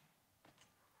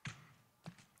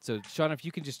 So Sean, if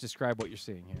you can just describe what you're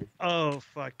seeing here. Oh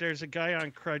fuck! There's a guy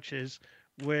on crutches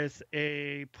with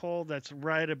a pole that's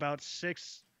right about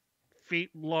 6 feet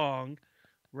long,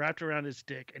 wrapped around his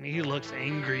dick, and he looks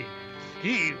angry.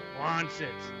 He wants it.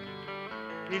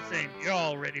 He's saying, "You're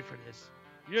all ready for this.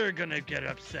 You're gonna get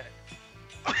upset."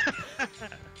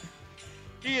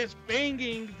 He is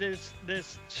banging this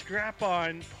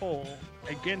strap-on pole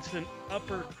against an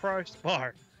upper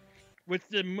crossbar with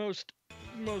the most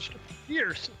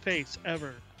fierce face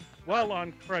ever, while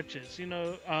on crutches. You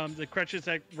know, the crutches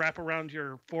that wrap around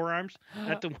your forearms,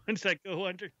 not the ones that go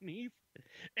underneath.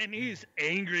 And he's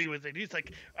angry with it. He's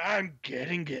like, "I'm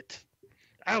getting it.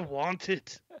 I want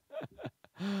it."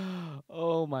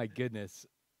 Oh my goodness.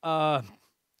 Oh,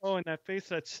 and that face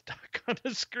that's stuck on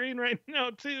the screen right now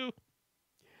too.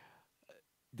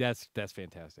 That's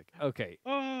fantastic. Okay.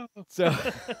 Oh, So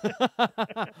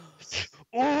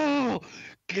oh,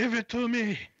 give it to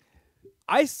me.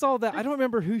 I saw that. I don't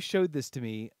remember who showed this to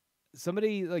me.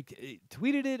 Somebody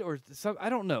tweeted it or some. I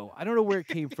don't know. I don't know where it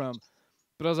came from,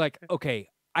 but I was like, okay,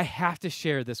 I have to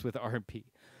share this with RP.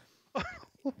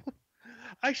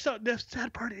 I saw the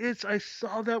sad part is I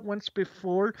saw that once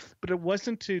before, but it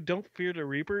wasn't to Don't Fear the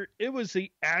Reaper. It was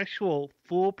the actual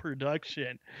full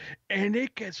production, and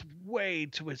it gets way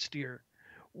twistier,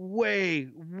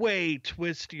 way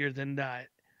twistier than that.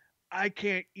 I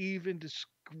can't even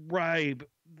describe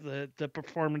the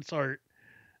performance art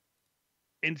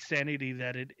insanity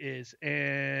that it is,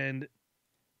 and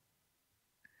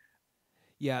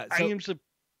Yeah. So,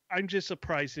 I'm just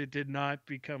surprised it did not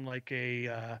become like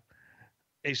a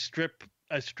strip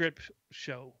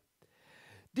show.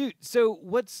 dude, so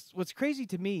what's crazy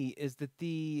to me is that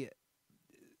the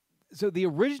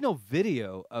original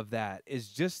video of that is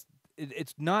just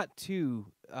it's not to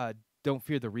Don't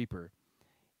Fear the Reaper.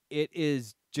 It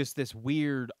is just this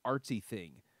weird artsy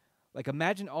thing. Like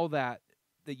imagine all that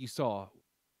you saw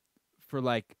for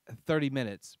like 30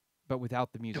 minutes but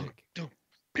without the music. Don't,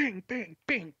 bing, bing,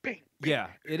 bing, bing. Yeah,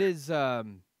 it is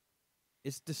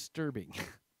it's disturbing.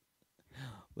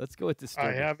 Let's go with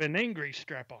disturbing. I have an angry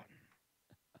strap on.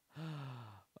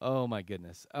 Oh my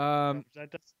goodness. If that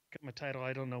doesn't become a title,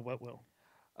 I don't know what will.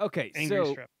 Okay, Angry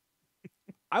so strap.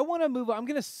 I want to move on. I'm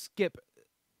going to skip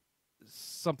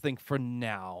something for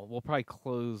now. We'll probably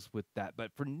close with that.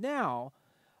 But for now,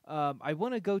 I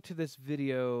want to go to this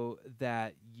video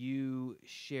that you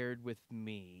shared with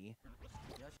me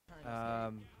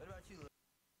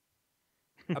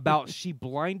about She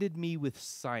Blinded Me with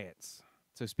Science.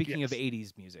 So speaking of Yes.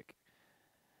 80s music,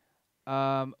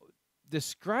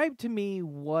 describe to me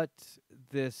what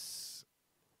this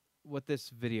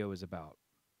video is about.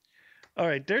 All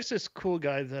right, there's this cool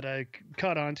guy that I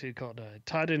caught on to called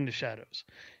Todd in the Shadows.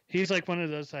 He's like one of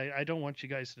those, I don't want you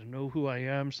guys to know who I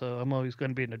am, so I'm always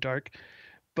going to be in the dark.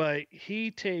 But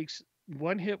he takes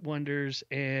one-hit wonders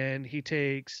and he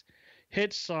takes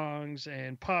hit songs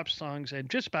and pop songs and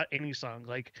just about any song.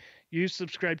 Like you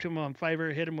subscribe to him on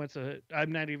Fiverr, hit him with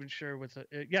I'm not even sure with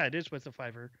yeah, it is with a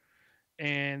Fiverr,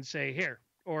 and say here,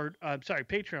 or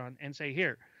Patreon, and say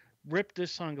here, rip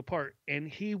this song apart, and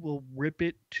he will rip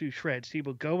it to shreds. He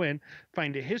will go in,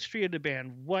 find the history of the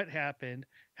band, what happened,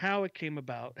 how it came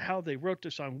about, how they wrote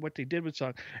the song, what they did with the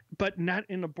song, but not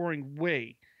in a boring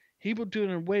way. He will do it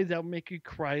in a way that'll make you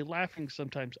cry laughing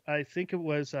sometimes. I think it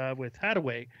was with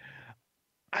Hadaway.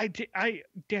 I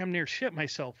damn near shit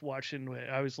myself watching it.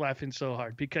 I was laughing so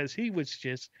hard because he was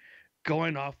just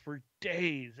going off for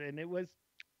days, and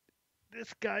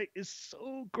this guy is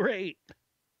so great.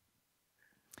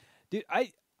 Dude,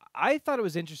 I thought it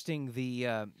was interesting.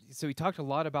 So we talked a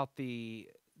lot about the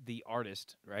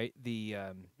artist, right?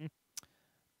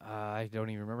 I don't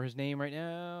even remember his name right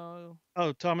now.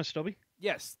 Oh, Thomas Dolby?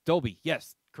 Yes, Dolby.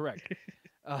 Yes, correct.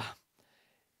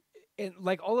 And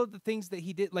like all of the things that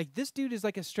he did, like this dude is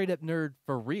like a straight up nerd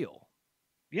for real.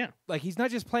 Yeah. Like he's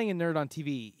not just playing a nerd on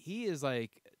TV. He is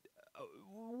like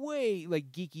a way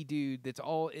like geeky dude that's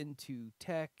all into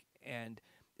tech and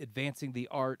advancing the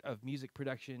art of music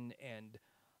production and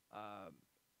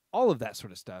all of that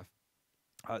sort of stuff.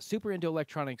 Super into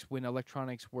electronics when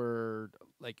electronics were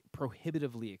like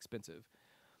prohibitively expensive.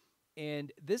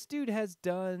 And this dude has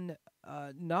done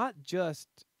not just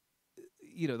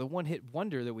the one-hit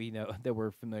wonder that we know that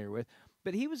we're familiar with,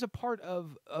 but he was a part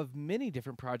of many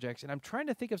different projects. And I'm trying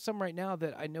to think of some right now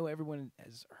that I know everyone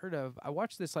has heard of. I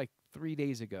watched this like 3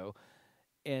 days ago,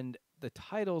 and the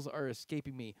titles are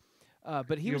escaping me.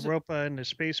 But he was Europa and the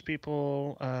Space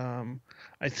People.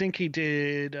 I think he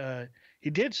did. He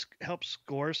did help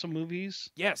score some movies.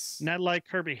 Yes. Not like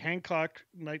Herbie Hancock,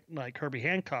 like Herbie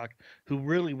Hancock, who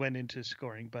really went into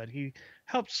scoring, but he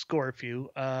helped score a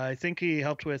few. I think he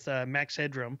helped with Max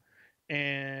Headroom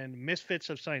and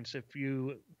Misfits of Science.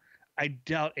 I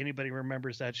doubt anybody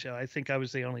remembers that show. I think I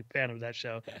was the only fan of that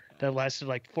show that lasted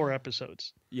like 4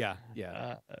 episodes. Yeah.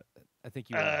 I think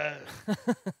you are.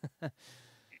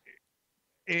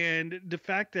 And the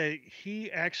fact that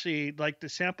he actually, like, the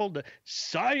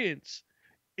science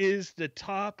is the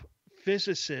top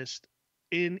physicist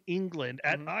in England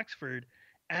at Oxford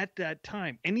at that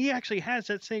time. And he actually has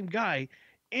that same guy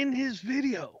in his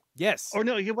video. Yes. Or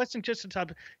no, he wasn't just the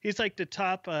top. He's like the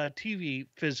top TV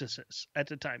physicist at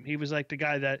the time. He was like the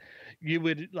guy that you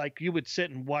would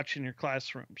sit and watch in your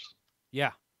classrooms.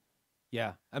 Yeah.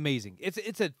 Amazing.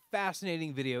 It's a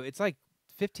fascinating video. It's like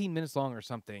 15 minutes long or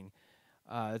something.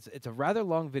 It's a rather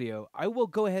long video. I will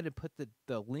go ahead and put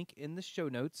the link in the show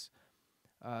notes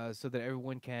so that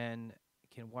everyone can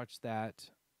watch that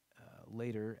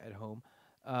later at home.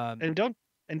 And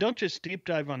don't just deep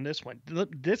dive on this one.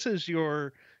 This is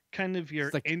your kind of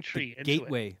your like entry into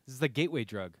gateway. it. This is the gateway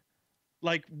drug.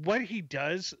 Like what he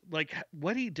does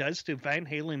to Van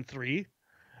Halen 3.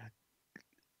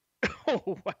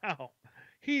 Oh wow.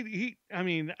 He I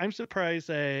mean, I'm surprised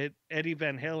that Eddie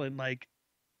Van Halen like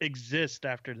exist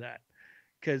after that,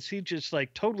 because he just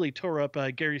like totally tore up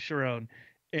Gary Sharon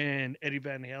and Eddie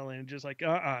Van Halen, just like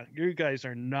you guys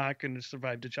are not going to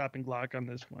survive the chopping block on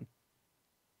this one.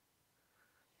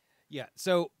 Yeah,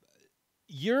 so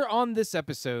you're on this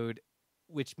episode,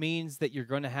 which means that you're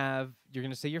going to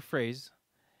say your phrase,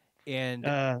 and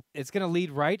it's going to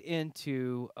lead right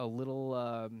into a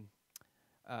little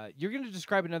you're going to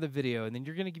describe another video, and then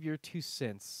you're going to give your 2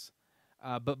 cents.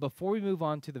 But before we move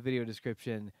on to the video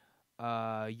description,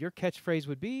 your catchphrase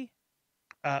would be?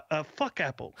 Fuck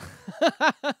Apple.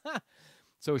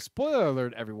 So spoiler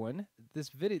alert, everyone.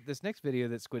 This next video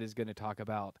that Squid is going to talk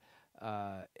about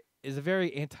is a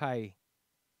very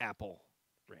anti-Apple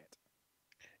rant.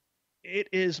 It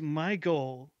is my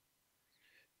goal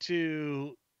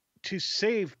to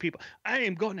save people. I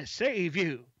am going to save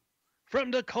you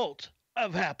from the cult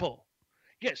of Apple.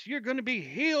 Yes, you're going to be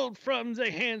healed from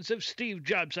the hands of Steve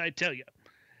Jobs, I tell you.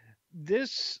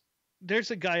 There's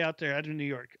a guy out there out of New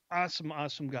York.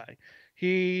 Awesome guy.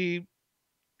 He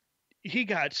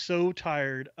got so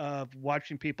tired of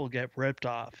watching people get ripped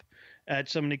off at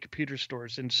so many computer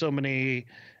stores and so many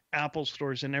Apple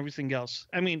stores and everything else.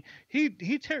 I mean, he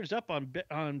tears up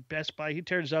on Best Buy. He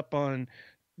tears up on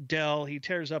Dell. He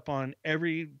tears up on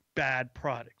every bad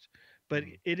product. But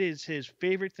it is his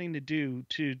favorite thing to do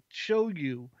to show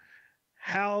you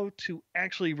how to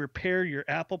actually repair your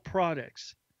Apple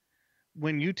products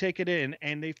when you take it in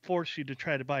and they force you to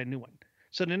try to buy a new one.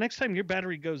 So the next time your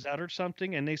battery goes out or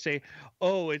something and they say,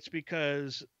 oh, it's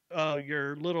because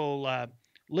your little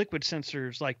liquid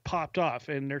sensors like popped off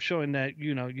and they're showing that,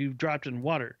 you've dropped in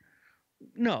water.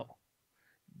 No,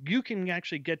 you can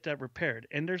actually get that repaired,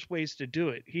 and there's ways to do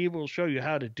it. He will show you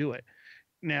how to do it.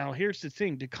 Now, here's the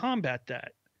thing. To combat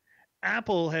that,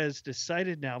 Apple has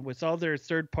decided now, with all their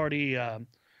third-party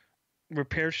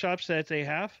repair shops that they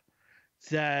have,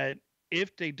 that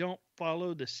if they don't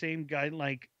follow the same guide,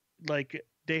 like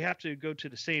they have to go to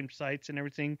the same sites and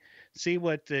everything, see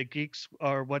what the geeks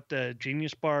or what the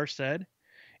Genius Bar said.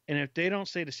 And if they don't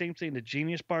say the same thing the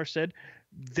Genius Bar said,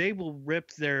 they will rip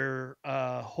their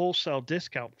wholesale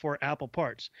discount for Apple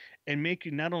parts and make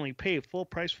you not only pay full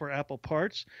price for Apple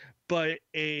parts, but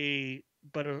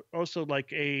also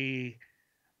like I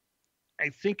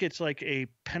think it's like a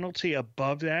penalty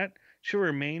above that to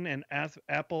remain an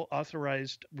Apple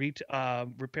authorized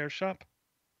repair shop.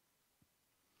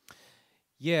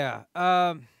 Yeah.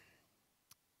 So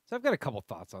I've got a couple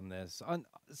thoughts on this.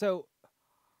 So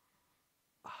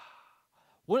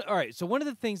one of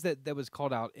the things that was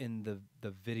called out in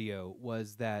the video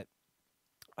was that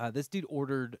This dude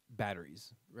ordered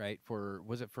batteries, right?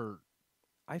 Was it for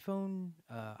iPhone,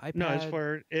 iPad? No,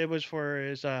 it was for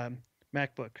his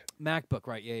MacBook. MacBook,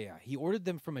 right? Yeah. He ordered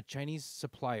them from a Chinese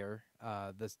supplier.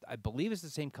 This, I believe, is the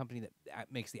same company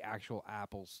that makes the actual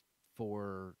apples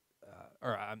for,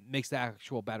 makes the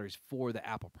actual batteries for the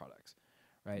Apple products,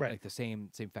 right? Like the same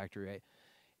factory, right?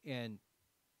 And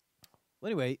well,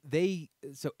 anyway,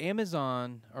 so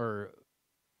Amazon or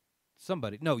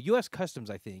somebody, no, U.S. Customs,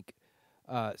 I think,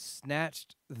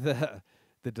 snatched the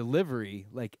delivery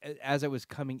like as it was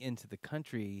coming into the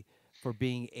country for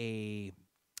being a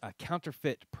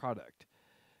counterfeit product,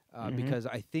 because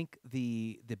I think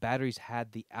the batteries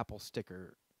had the Apple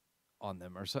sticker on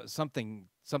them or something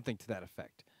to that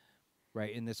effect,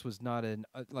 right? And this was not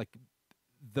like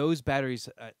those batteries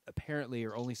apparently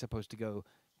are only supposed to go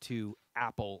to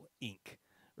Apple Inc.,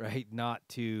 right? Not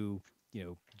to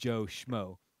Joe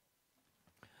Schmo.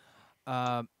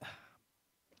 I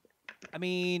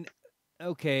mean,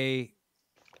 okay,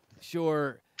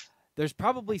 sure. There's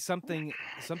probably something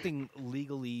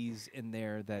legalese in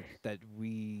there that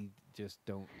we just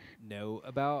don't know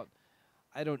about.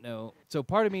 I don't know. So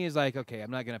part of me is like, okay, I'm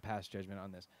not going to pass judgment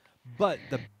on this. But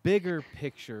the bigger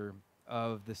picture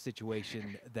of the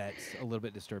situation that's a little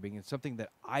bit disturbing and something that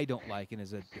I don't like and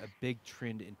is a big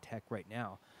trend in tech right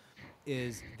now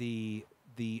is the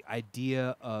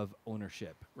idea of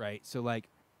ownership, right? So like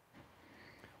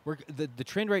the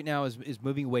trend right now is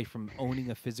moving away from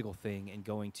owning a physical thing and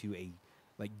going to a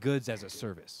like goods as a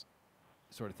service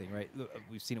sort of thing, right?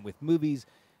 We've seen it with movies,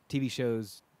 TV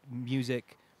shows,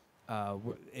 music.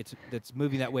 It's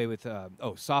moving that way with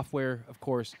software, of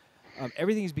course.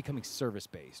 Everything is becoming service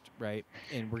based, right?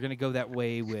 And we're going to go that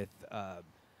way with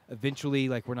eventually.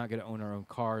 Like we're not going to own our own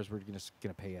cars. We're going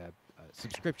to pay a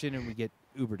subscription, and we get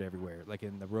Ubered everywhere, like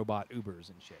in the robot Ubers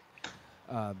and shit.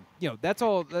 That's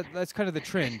all. That's kind of the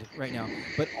trend right now.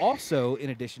 But also, in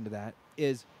addition to that,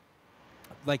 is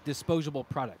like disposable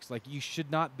products. Like you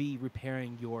should not be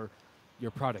repairing your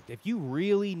product. If you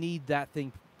really need that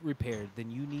thing repaired, then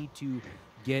you need to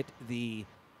get the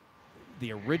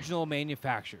original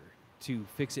manufacturer to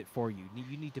fix it for you.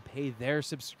 You need to pay their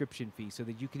subscription fee so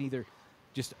that you can either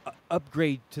just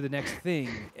upgrade to the next thing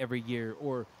every year,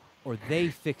 or they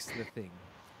fix the thing.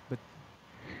 But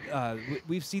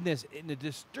we've seen this in a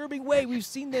disturbing way. We've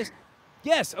seen this.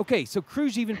 Yes, okay, so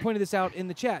Cruz even pointed this out in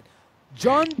the chat.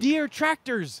 John Deere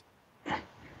tractors.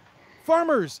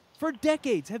 Farmers for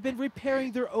decades have been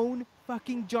repairing their own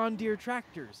fucking John Deere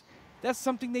tractors. That's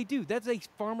something they do. That's a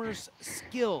farmer's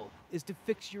skill, is to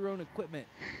fix your own equipment.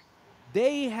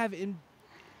 They have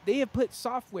put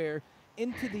software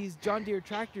into these John Deere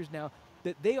tractors now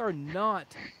that they are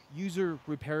not user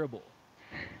repairable.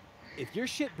 If your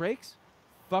shit breaks,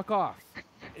 fuck off,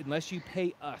 unless you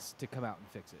pay us to come out and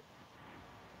fix it.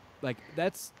 Like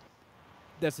that's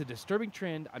a disturbing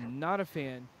trend. I'm not a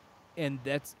fan, and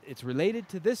it's related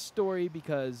to this story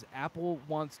because Apple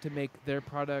wants to make their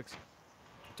products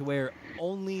to where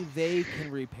only they can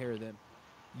repair them.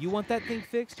 You want that thing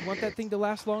fixed? You want that thing to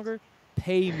last longer?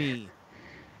 Pay me.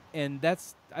 And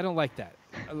I don't like that.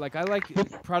 Like I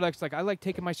like products, like I like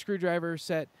taking my screwdriver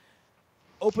set,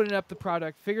 opening up the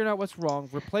product, figuring out what's wrong,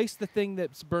 replace the thing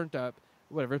that's burnt up,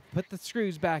 whatever, put the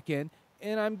screws back in,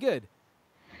 and I'm good.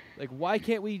 Like, why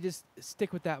can't we just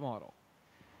stick with that model?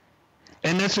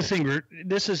 And that's the thing.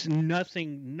 This is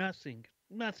nothing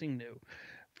new.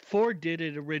 Ford did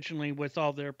it originally with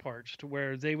all their parts to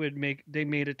where they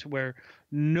made it to where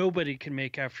nobody can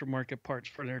make aftermarket parts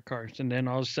for their cars. And then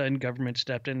all of a sudden government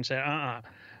stepped in and said,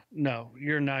 no,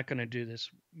 you're not going to do this.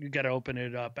 You got to open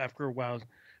it up. After a while,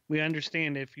 we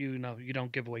understand if you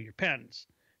don't give away your patents,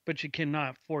 but you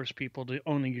cannot force people to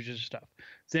only use your stuff.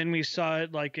 Then we saw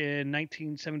it like in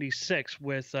 1976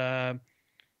 with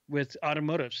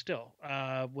automotive still,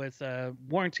 with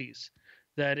warranties,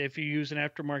 that if you use an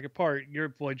aftermarket part, you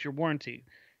void your warranty.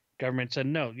 Government said,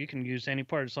 no, you can use any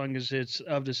part as long as it's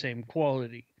of the same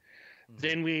quality. Mm-hmm.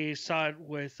 Then we saw it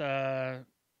with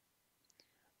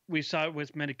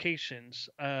medications.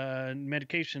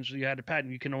 Medications, you had a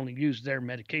patent, you can only use their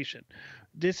medication.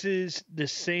 This is the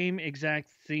same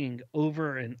exact thing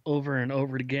over and over and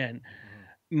over again.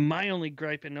 My only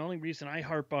gripe and the only reason I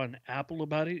harp on Apple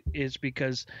about it is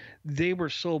because they were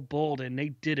so bold and they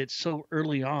did it so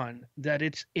early on that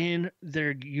it's in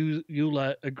their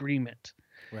EULA agreement.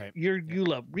 Right. Your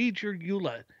EULA, read your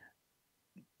EULA.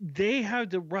 They have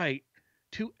the right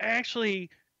to actually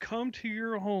come to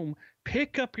your home,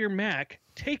 pick up your Mac,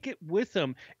 take it with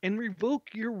them, and revoke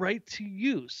your right to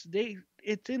use.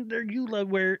 It's in their EULA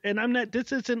where, and I'm not,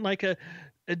 this isn't like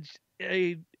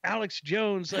a Alex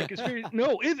Jones like experience.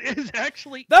 No, it is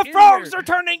actually The in frogs there. are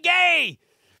turning gay.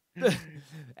 The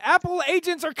Apple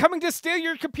agents are coming to steal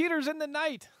your computers in the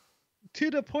night. To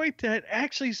the point that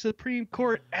actually Supreme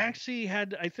Court actually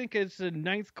had, I think it's the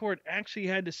Ninth Court, actually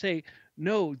had to say,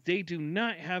 no, they do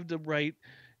not have the right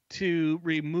to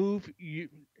remove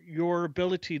your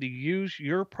ability to use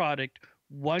your product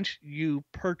once you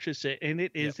purchase it. And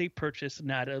it is a purchase,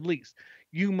 not a lease.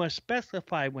 You must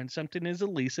specify when something is a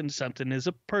lease and something is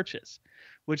a purchase,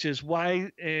 which is why,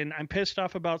 and I'm pissed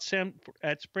off about Sam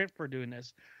at Sprint for doing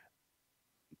this,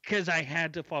 because I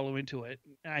had to follow into it.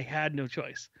 I had no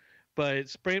choice. But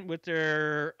Sprint with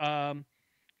their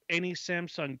any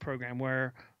Samsung program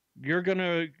where you're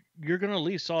gonna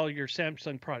lease all your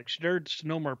Samsung products. There's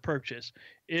no more purchase.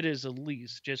 It is a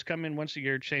lease. Just come in once a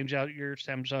year, change out your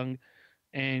Samsung,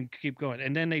 and keep going.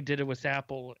 And then they did it with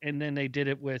Apple, and then they did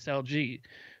it with LG,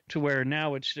 to where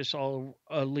now it's just all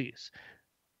a lease.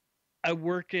 I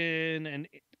work in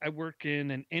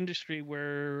an industry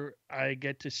where I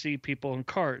get to see people in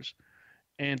cars.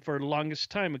 And for the longest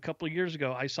time, a couple of years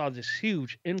ago, I saw this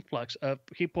huge influx of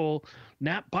people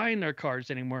not buying their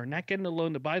cars anymore, not getting a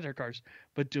loan to buy their cars,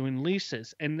 but doing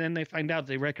leases. And then they find out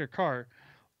they wreck your car.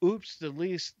 Oops, the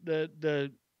lease,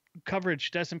 the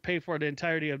coverage doesn't pay for the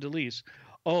entirety of the lease.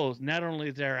 Oh, not only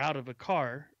they're out of a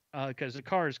car because the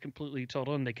car is completely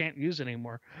totaled and they can't use it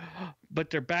anymore, but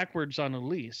they're backwards on a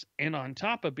lease. And on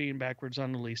top of being backwards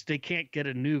on the lease, they can't get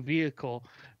a new vehicle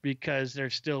because they're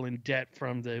still in debt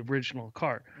from the original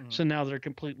car. So now they're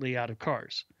completely out of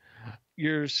cars.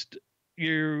 You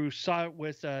saw it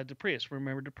with the Prius.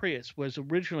 Remember, the Prius was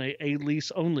originally a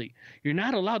lease only. You're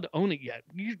not allowed to own it yet.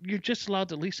 You're just allowed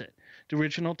to lease it. The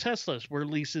original Teslas were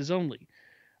leases only.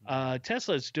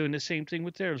 Tesla's doing the same thing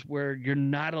with theirs, where you're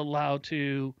not allowed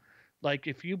to, like,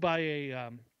 if you buy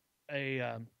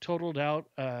a totaled out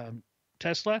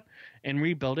Tesla and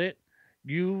rebuild it,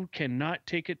 you cannot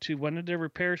take it to one of their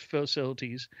repair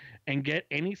facilities and get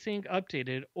anything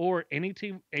updated or any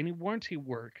warranty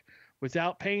work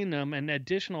without paying them an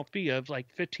additional fee of like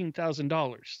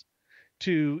 $15,000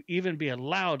 to even be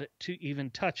allowed to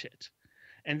even touch it.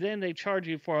 And then they charge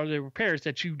you for all the repairs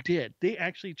that you did. They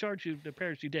actually charge you the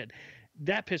repairs you did.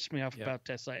 That pissed me off about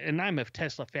Tesla, and I'm a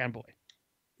Tesla fanboy.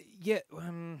 Yeah,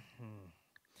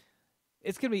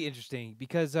 it's going to be interesting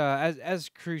because as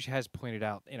Kruj has pointed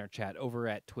out in our chat over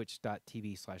at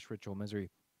twitch.tv/ritualmisery,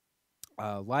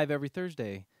 live every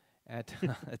Thursday at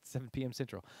 7 p.m.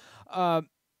 Central.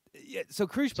 So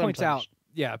Kruj points out,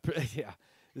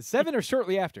 7 or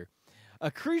shortly after.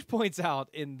 Kruj points out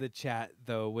in the chat,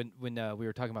 though, when we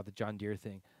were talking about the John Deere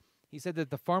thing, he said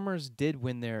that the farmers did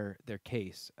win their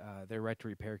case, their right to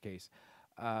repair case.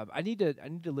 I need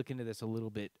to look into this a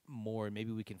little bit more, and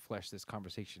maybe we can flesh this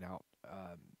conversation out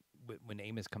when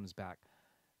Amos comes back.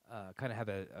 Kind of have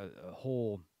a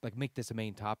whole, like, make this a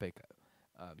main topic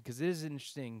because it is an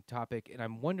interesting topic, and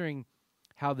I'm wondering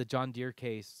how the John Deere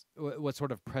case, what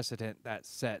sort of precedent that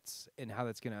sets, and how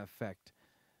that's going to affect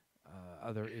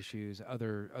other issues,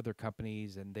 other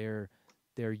companies, and their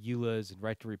EULAs and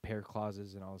right to repair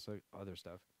clauses and all this other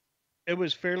stuff. It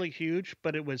was fairly huge,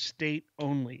 but it was state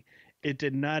only. It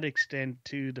did not extend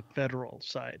to the federal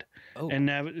side. Oh. And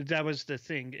that was the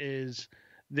thing, is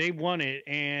they won it,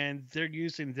 and they're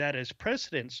using that as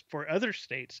precedence for other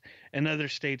states, and other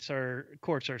states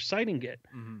courts are citing it.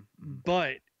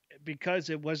 But because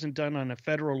it wasn't done on a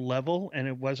federal level, and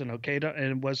it wasn't and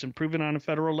it wasn't proven on a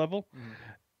federal level,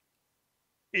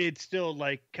 it's still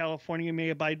like California may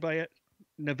abide by it,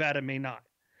 Nevada may not.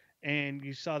 And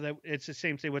you saw that it's the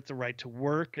same thing with the right to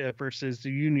work versus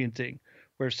the union thing,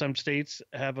 where some states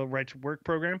have a right to work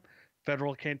program.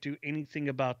 Federal can't do anything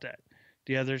about that.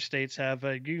 The other states have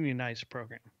a unionized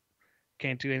program.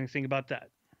 Can't do anything about that.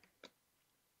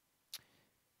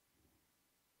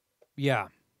 Yeah.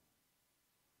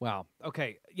 Wow.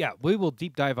 Okay. Yeah, we will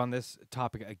deep dive on this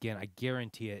topic again. I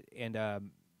guarantee it. And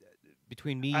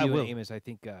between me, you, and Amos, I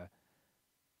think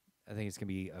it's gonna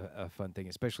be a fun thing,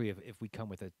 especially if we come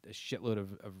with a shitload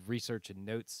of research and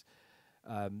notes.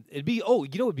 It'd be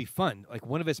it'd be fun. Like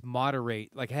one of us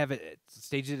moderate, like have it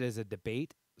stage it as a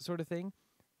debate sort of thing.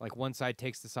 Like one side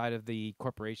takes the side of the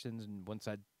corporations, and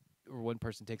one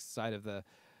person takes the side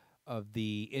of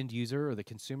the end user or the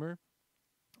consumer.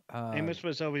 Amos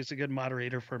was always a good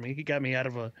moderator for me. He got me out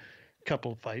of a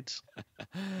couple of fights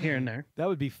here and there. That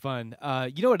would be fun.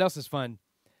 You know what else is fun?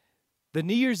 The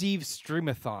New Year's Eve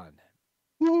Streamathon.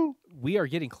 Woo! We are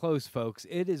getting close, folks.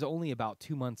 It is only about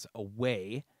 2 months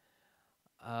away.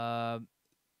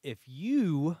 If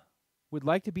you would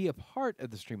like to be a part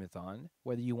of the Streamathon,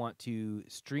 whether you want to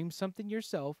stream something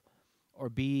yourself or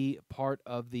be part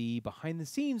of the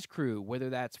behind-the-scenes crew, whether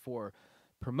that's for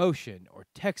promotion or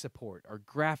tech support or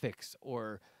graphics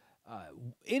or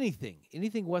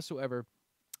anything whatsoever,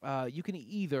 you can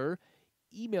either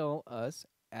email us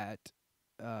at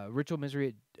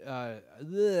ritualmisery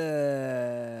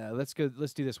let's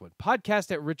do this one.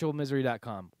 Podcast at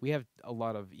ritualmisery.com. We have a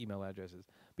lot of email addresses.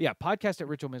 But yeah, podcast at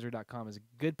ritualmisery.com is a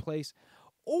good place.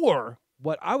 Or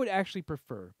what I would actually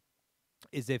prefer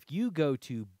is if you go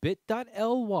to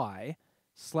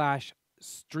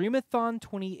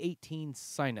bit.ly/Streamathon2018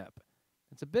 sign up.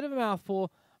 It's a bit of a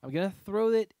mouthful. I'm going to throw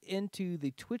it into the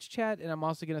Twitch chat, and I'm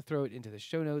also going to throw it into the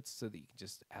show notes so that you can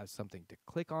just have something to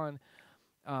click on.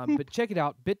 But check it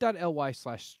out,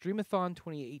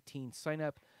 bit.ly/Streamathon2018 sign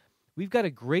up. We've got a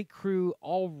great crew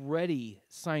already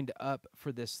signed up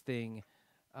for this thing.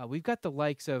 We've got the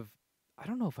likes of, I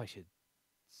don't know if I should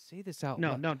say this out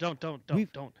loud. No, don't.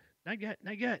 Not yet.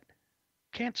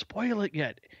 Can't spoil it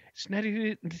yet. It's not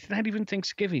even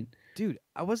Thanksgiving. Dude,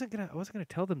 I wasn't gonna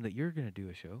tell them that you're gonna do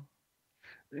a show.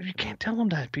 You can't tell them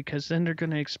that because then they're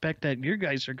gonna expect that your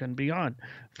guys are gonna be on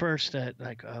first at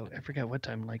I forget what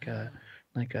time, like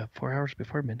 4 hours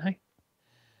before midnight.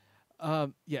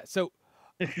 Yeah. So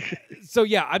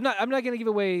yeah, I'm not gonna give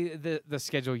away the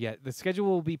schedule yet. The schedule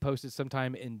will be posted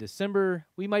sometime in December.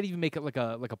 We might even make it like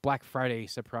a Black Friday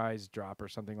surprise drop or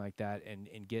something like that,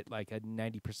 and get like a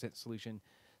 90% solution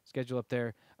schedule up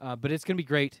there. But it's gonna be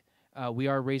great. We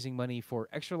are raising money for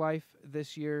Extra Life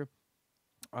this year.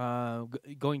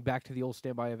 Going back to the old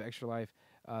standby of Extra Life.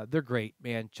 They're great,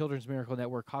 man. Children's Miracle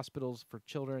Network, Hospitals for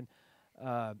Children.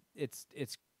 It's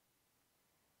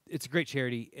a great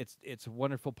charity. It's a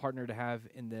wonderful partner to have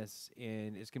in this,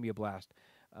 and it's gonna be a blast.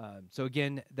 So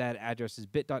again, that address is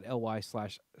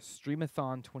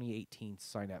bit.ly/Streamathon2018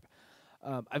 sign up.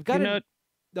 I've got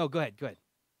No, go ahead.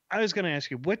 I was going to ask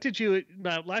you, what did you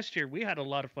last year? We had a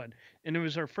lot of fun, and it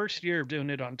was our first year of doing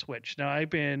it on Twitch. Now I've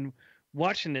been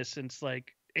watching this since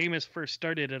like Amos first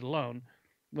started it alone,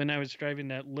 when I was driving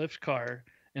that Lyft car,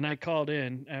 and I called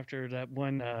in after that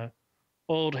one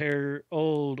old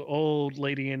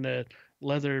lady in the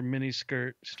leather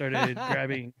miniskirt started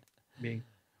grabbing me.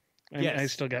 Yes. I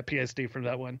still got PSD from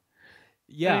that one.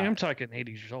 Yeah, I'm talking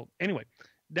 80 years old. Anyway,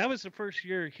 that was the first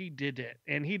year he did it,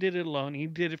 and he did it alone. He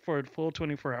did it for a full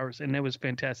 24 hours, and it was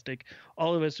fantastic.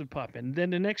 All of us would pop in. Then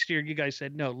the next year, you guys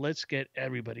said, no, let's get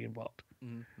everybody involved.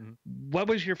 Mm-hmm. What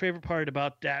was your favorite part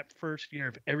about that first year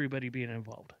of everybody being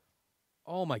involved?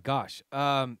 Oh my gosh.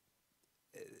 I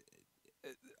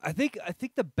think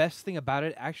the best thing about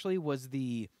it actually was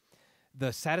the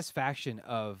satisfaction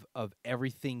of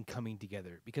everything coming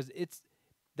together, because it's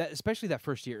that, especially that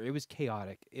first year, it was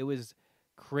chaotic. It was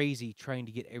crazy trying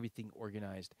to get everything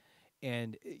organized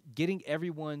and getting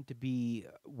everyone to be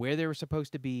where they were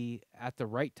supposed to be at the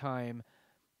right time,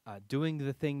 doing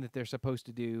the thing that they're supposed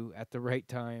to do at the right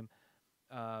time.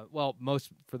 For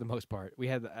the most part,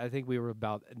 I think we were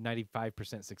about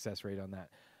 95% success rate on that.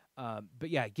 But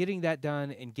yeah, getting that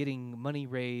done and getting money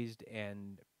raised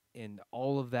and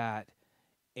all of that,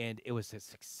 and it was a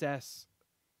success.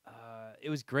 It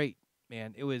was great,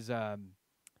 man. It was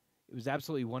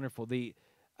absolutely wonderful. The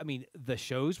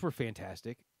shows were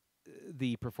fantastic.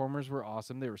 The performers were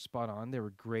awesome. They were spot on. They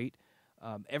were great.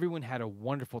 Everyone had a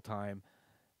wonderful time.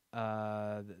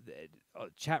 The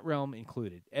chat realm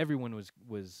included. Everyone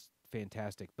was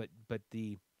fantastic. But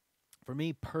for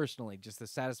me personally, just the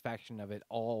satisfaction of it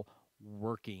all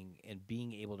working and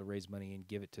being able to raise money and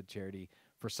give it to charity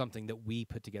for something that we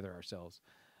put together ourselves.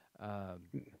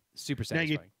 Super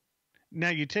satisfying. Now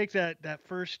you take that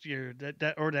first year,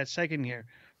 that second year,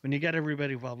 when you got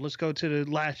everybody involved. Let's go to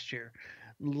the last year.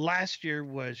 Last year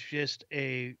was just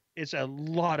it's a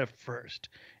lot of first.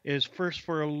 It was first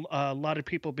for a lot of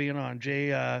people being on.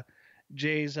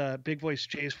 Jay's Big Voice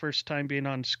Jay's first time being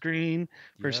on screen,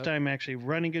 first time actually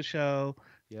running a show.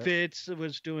 Yep. Fitz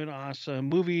was doing awesome.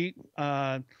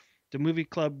 The movie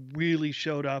club really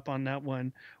showed up on that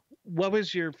one. What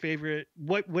was your favorite?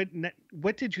 What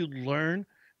did you learn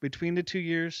between the 2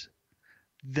 years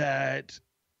that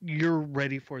you're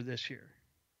ready for this year?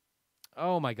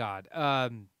 Oh my God.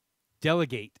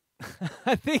 Delegate.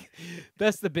 I think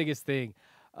that's the biggest thing.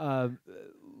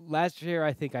 Last year,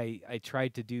 I think I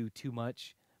tried to do too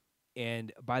much.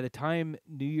 And by the time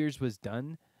New Year's was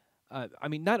done,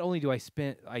 not only do I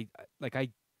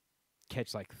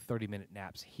catch like 30-minute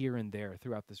naps here and there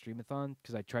throughout the Streamathon,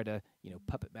 because I try to,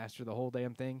 puppet master the whole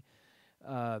damn thing.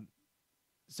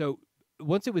 So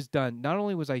once it was done, not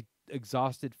only was I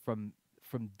exhausted from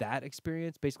that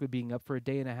experience, basically being up for a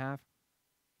day and a half,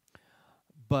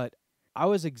 but I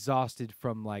was exhausted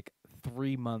from like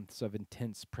 3 months of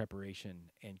intense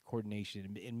preparation and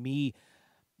coordination, and me,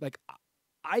 like,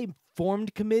 I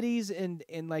formed committees and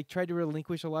like tried to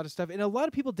relinquish a lot of stuff, and a lot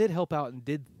of people did help out and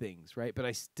did things, right? But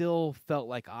I still felt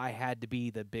like I had to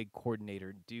be the big coordinator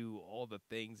and do all the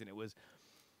things, and it was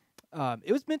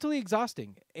mentally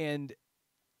exhausting. And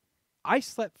I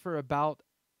slept for about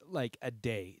like a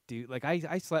day, dude. Like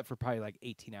I slept for probably like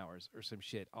 18 hours or some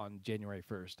shit on January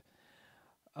 1st.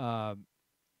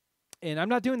 And I'm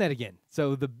not doing that again.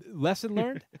 So the lesson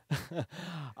learned.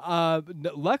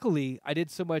 Luckily, I did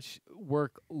so much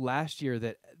work last year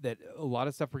that a lot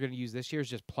of stuff we're going to use this year is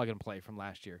just plug and play from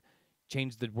last year.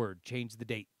 Change the word, change the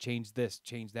date, change this,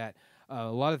 change that.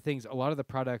 A lot of things, a lot of the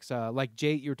products, like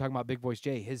Jay, you were talking about Big Voice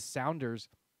Jay, his sounders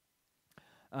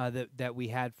that we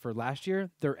had for last year,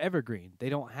 they're evergreen. They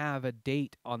don't have a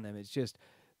date on them. It's just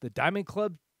the Diamond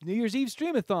Club New Year's Eve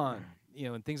Streamathon,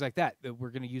 and things like that we're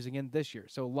going to use again this year.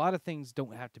 So a lot of things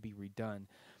don't have to be redone.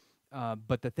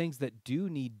 But the things that do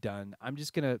need done, I'm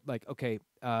just going to like, okay,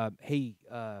 hey,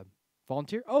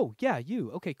 volunteer? Oh, yeah,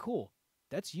 you. Okay, cool.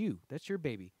 That's you. That's your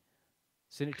baby.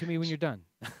 Send it to me when you're done.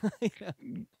 Yeah.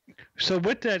 So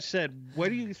with that said, what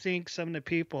do you think some of the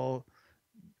people,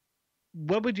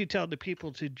 what would you tell the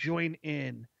people to join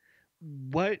in?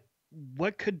 What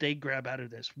could they grab out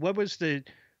of this? What was the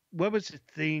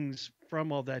things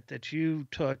from all that you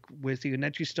took with you and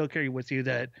that you still carry with you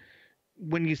that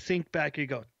when you think back, you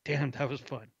go, damn, that was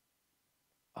fun?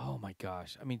 Oh my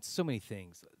gosh. I mean, so many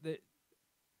things.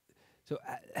 So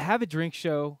Have a Drink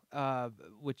show,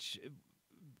 which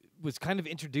was kind of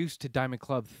introduced to Diamond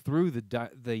Club through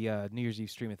the New Year's Eve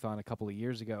Streamathon a couple of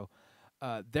years ago.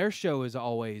 Their show is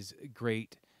always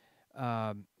great.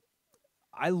 I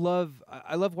love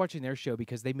watching their show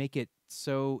because they make it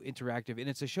so interactive, and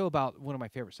it's a show about one of my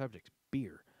favorite subjects,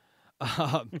 beer.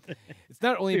 It's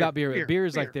not only about beer. Beer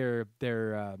is like their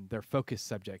focus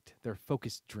subject, their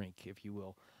focus drink, if you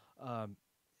will. And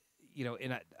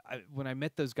I when I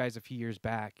met those guys a few years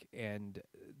back, and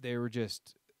they were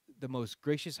just the most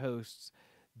gracious hosts.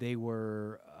 They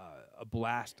were a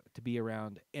blast to be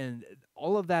around, and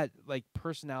all of that like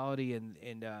personality and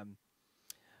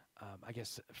I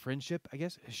guess friendship,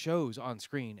 shows on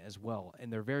screen as well,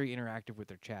 and they're very interactive with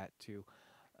their chat too.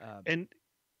 And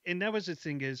that was the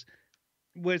thing is,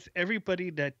 with everybody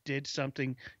that did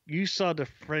something, you saw the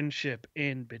friendship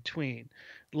in between.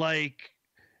 Like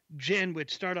Jen would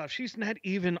start off, she's not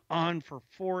even on for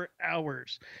 4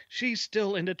 hours. She's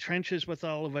still in the trenches with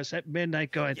all of us at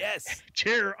midnight going, yes,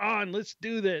 cheer on, let's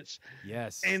do this.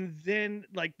 Yes. And then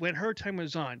like when her time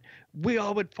was on, we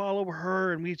all would follow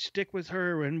her and we'd stick with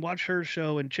her and watch her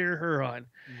show and cheer her on.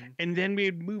 Mm-hmm. And then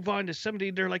we'd move on to somebody,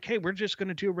 they're like, hey, we're just going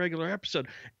to do a regular episode.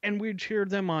 And we'd cheer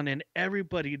them on, and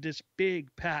everybody, this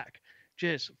big pack,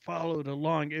 just followed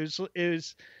along. It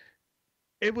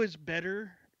was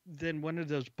better than one of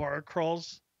those bar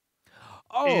crawls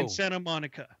in Santa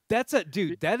Monica.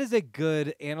 That is a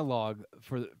good analog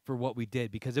for what we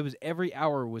did, because it was every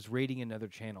hour was rating another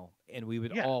channel, and we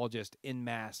would all just en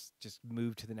masse just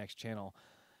move to the next channel.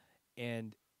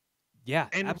 And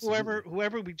absolutely.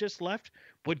 whoever we just left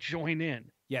would join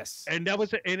in. Yes. And that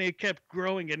was and it kept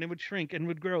growing, and it would shrink and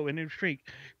would grow and it would shrink.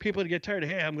 People would get tired.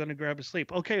 Hey, I'm going to grab a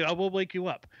sleep. Okay, I will wake you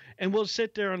up. And we'll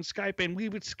sit there on Skype, and we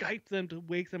would Skype them to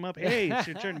wake them up. Hey, it's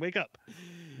your turn. Wake up.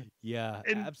 Yeah,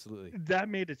 and absolutely. That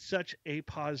made it such a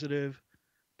positive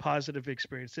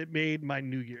experience. It made my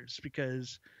New Year's,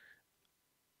 because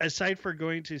aside for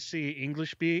going to see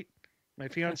English Beat, my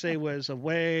fiance was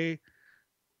away.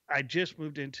 I just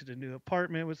moved into the new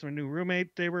apartment with my new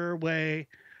roommate. They were away.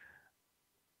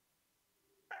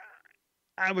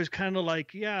 I was kind of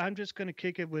like, yeah, I'm just going to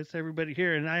kick it with everybody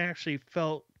here. And I actually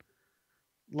felt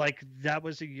like that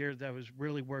was a year that was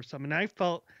really worth something. And I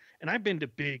felt, and I've been to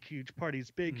big, huge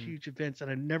parties, big, huge events, and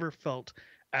I've never felt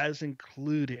as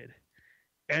included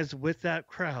as with that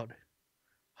crowd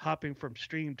hopping from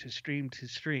stream to stream to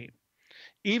stream.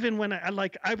 Even when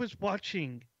I was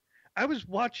watching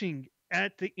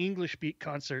at the English Beat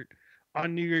concert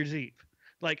on New Year's Eve.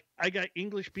 Like, I got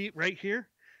English Beat right here.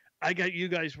 I got you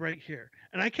guys right here.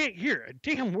 And I can't hear a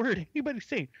damn word anybody's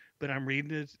saying, but I'm reading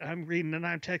this, and I'm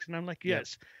texting. I'm like,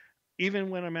 yes,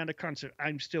 even when I'm at a concert,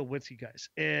 I'm still with you guys.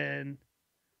 And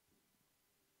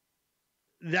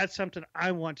that's something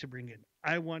I want to bring in.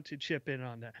 I want to chip in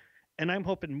on that. And I'm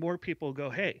hoping more people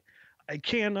go, hey,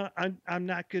 I'm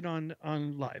not good on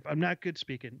live. I'm not good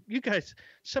speaking. You guys,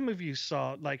 some of you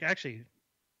saw, like, actually,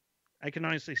 I can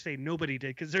honestly say nobody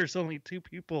did, because there's only 2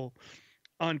 people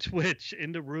on Twitch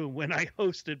in the room when I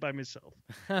hosted by myself.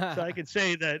 So I can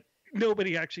say that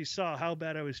nobody actually saw how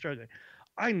bad I was struggling.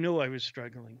 I know I was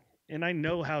struggling, and I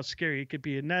know how scary it could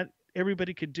be. And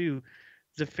everybody could do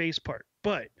the face part,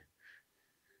 but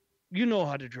you know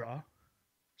how to draw.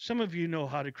 Some of you know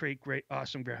how to create great,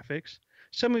 awesome graphics.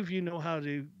 Some of you know how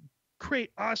to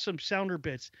create awesome sounder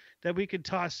bits that we could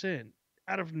toss in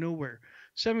out of nowhere.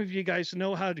 Some of you guys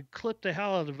know how to clip the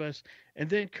hell out of us and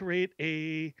then create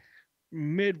a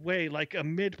midway, like a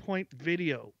midpoint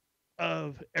video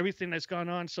of everything that's gone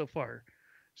on so far.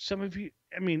 Some of you,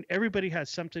 I mean, everybody has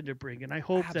something to bring, and I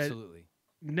hope Absolutely.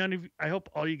 that I hope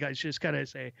all you guys just gotta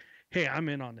say, hey, I'm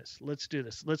in on this. Let's do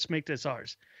this. Let's make this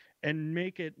ours and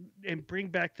make it and bring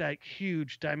back that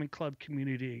huge Diamond Club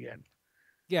community again.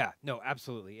 Yeah, no,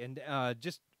 absolutely. And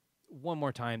just one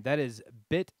more time, that is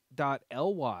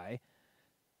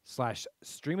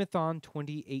bit.ly/Streamathon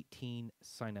 2018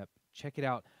 sign up. Check it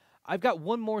out. I've got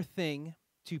one more thing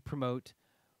to promote.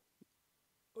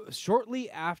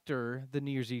 Shortly after the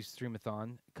New Year's Eve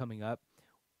Streamathon coming up,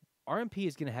 RMP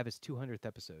is going to have his 200th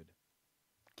episode.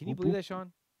 Can you believe that,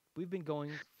 Sean? We've been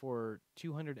going for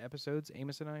 200 episodes,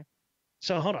 Amos and I.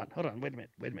 So hold on. Wait a minute.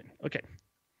 Okay.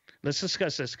 Let's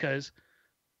discuss this, because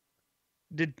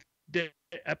the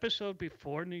episode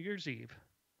before New Year's Eve,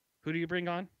 who do you bring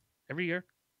on every year?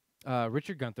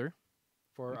 Richard Gunther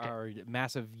for our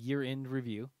massive year-end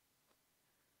review.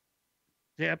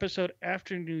 The episode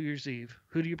after New Year's Eve,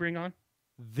 who do you bring on?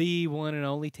 The one and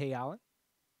only Tay Allen.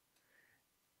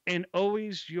 And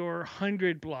always your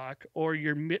 100 block or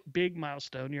your big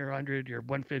milestone, your 100, your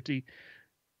 150.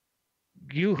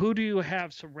 Who do you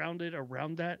have surrounded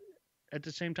around that at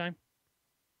the same time?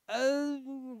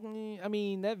 I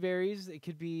mean, that varies. It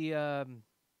could be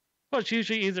Well, it's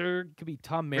usually either could be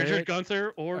Tom Merritt. Richard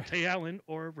Gunther or Tay Allen,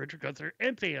 or Richard Gunther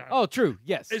and Tay Allen. Oh, true.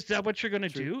 Yes. Is that what you're going to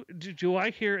do? Do I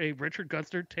hear a Richard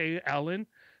Gunther, Tay Allen,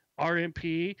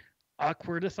 RMP,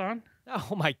 Awkwardathon?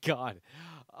 Oh, my God.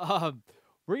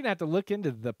 We're going to have to look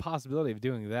into the possibility of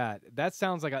doing that. That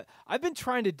sounds like I've been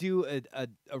trying to do a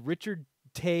Richard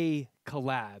Tay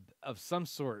collab of some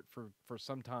sort for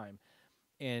some time.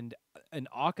 And an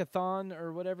Awkathon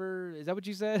or whatever. Is that what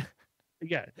you said?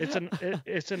 Yeah, it's an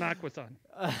Aquathon.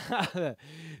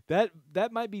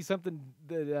 That might be something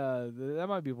that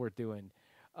might be worth doing.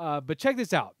 But check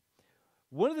this out.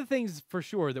 One of the things for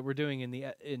sure that we're doing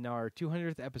in our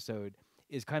 200th episode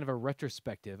is kind of a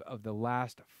retrospective of the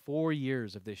last 4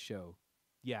 years of this show.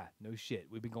 Yeah, no shit.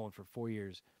 We've been going for 4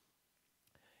 years.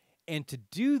 And to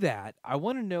do that, I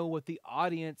want to know what the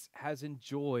audience has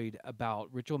enjoyed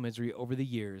about Ritual Misery over the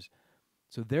years.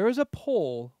 So there is a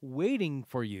poll waiting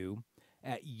for you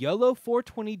at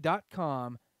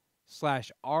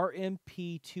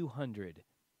yellow420.com/RMP200.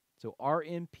 So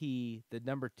RMP, the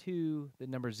number 2, the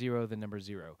number 0, the number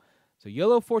 0. So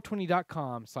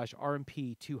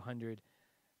yellow420.com/RMP200.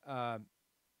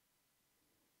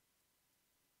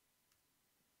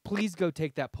 Please go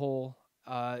take that poll.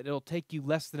 It'll take you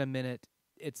less than a minute.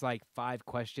 It's like 5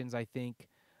 questions, I think.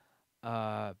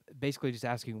 Basically just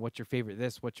asking what's your favorite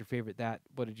this, what's your favorite that,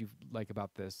 what did you like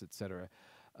about this, etc.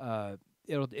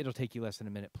 It'll take you less than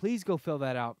a minute. Please go fill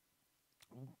that out.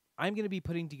 I'm going to be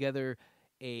putting together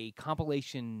a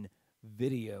compilation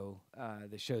video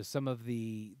that shows some of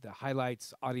the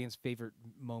highlights, audience favorite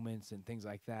moments, and things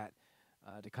like that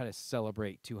to kind of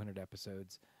celebrate 200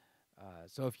 episodes.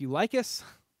 So if you like us,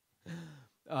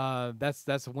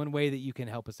 that's one way that you can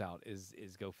help us out is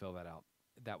go fill that out.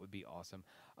 That would be awesome.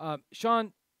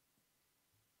 Sean,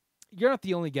 you're not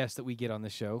the only guest that we get on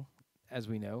this show, as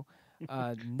we know.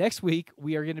 Next week,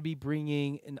 we are going to be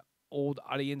bringing an old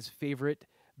audience favorite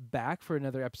back for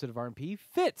another episode of RMP.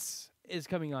 Fitz is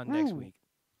coming on next week.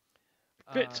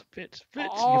 Fitz.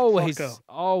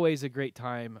 Always a great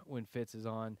time when Fitz is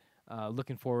on.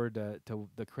 Looking forward to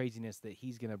the craziness that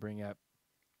he's going to bring up.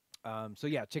 So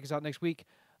yeah, check us out next week,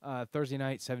 Thursday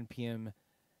night, 7 p.m.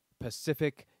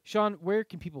 Pacific. Sean, where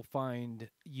can people find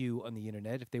you on the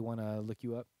internet if they want to look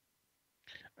you up?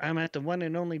 I'm at the one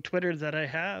and only Twitter that I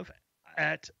have,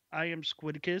 at I am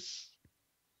Squidicus,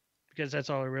 because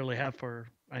that's all I really have for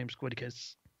I am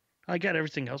Squidicus. I got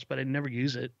everything else, but I never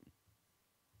use it.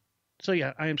 So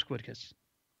yeah, I am Squidicus.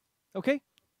 Okay.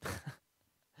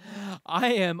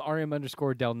 I am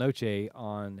RM_Del Noche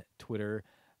on Twitter.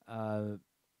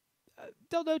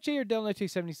 Del Noche or Del Noche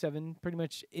 77, pretty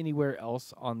much anywhere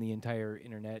else on the entire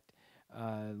internet.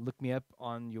 Look me up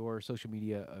on your social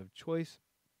media of choice.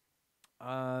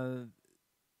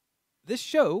 This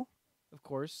show, of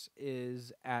course,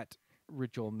 is at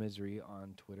Ritual Misery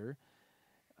on Twitter.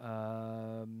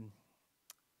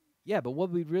 Yeah, but what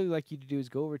we'd really like you to do is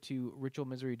go over to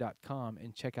ritualmisery.com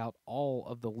and check out all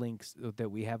of the links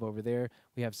that we have over there.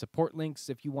 We have support links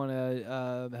if you want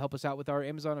to help us out with our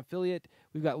Amazon affiliate.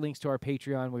 We've got links to our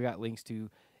Patreon. We've got links to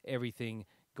everything.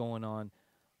 going on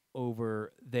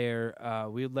over there.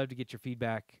 We would love to get your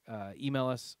feedback. Email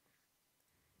us,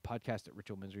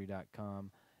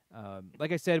 podcast@ritualmisery.com.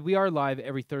 Like I said, we are live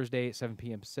every Thursday at 7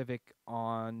 p.m. Pacific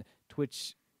on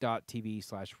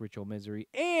twitch.tv/ritualmisery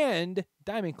and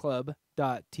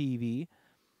diamondclub.tv.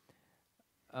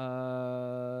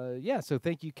 So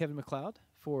thank you, Kevin MacLeod,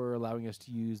 for allowing us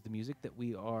to use the music that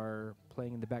we are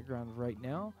playing in the background right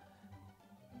now.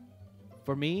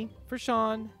 For me, for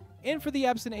Sean, and for the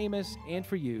absent Amos, and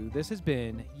for you, this has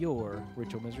been your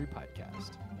Ritual Misery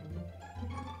Podcast.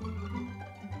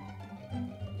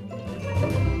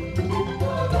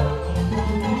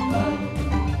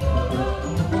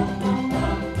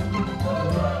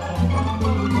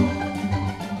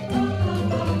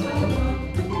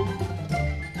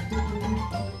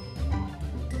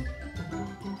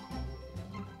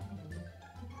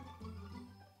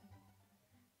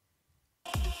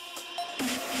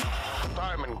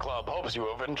 Diamond Club hopes you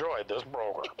have enjoyed this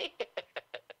program.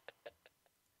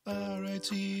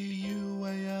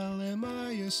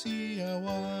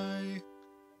 RITUALMISERY.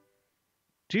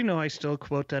 Do you know I still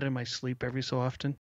quote that in my sleep every so often?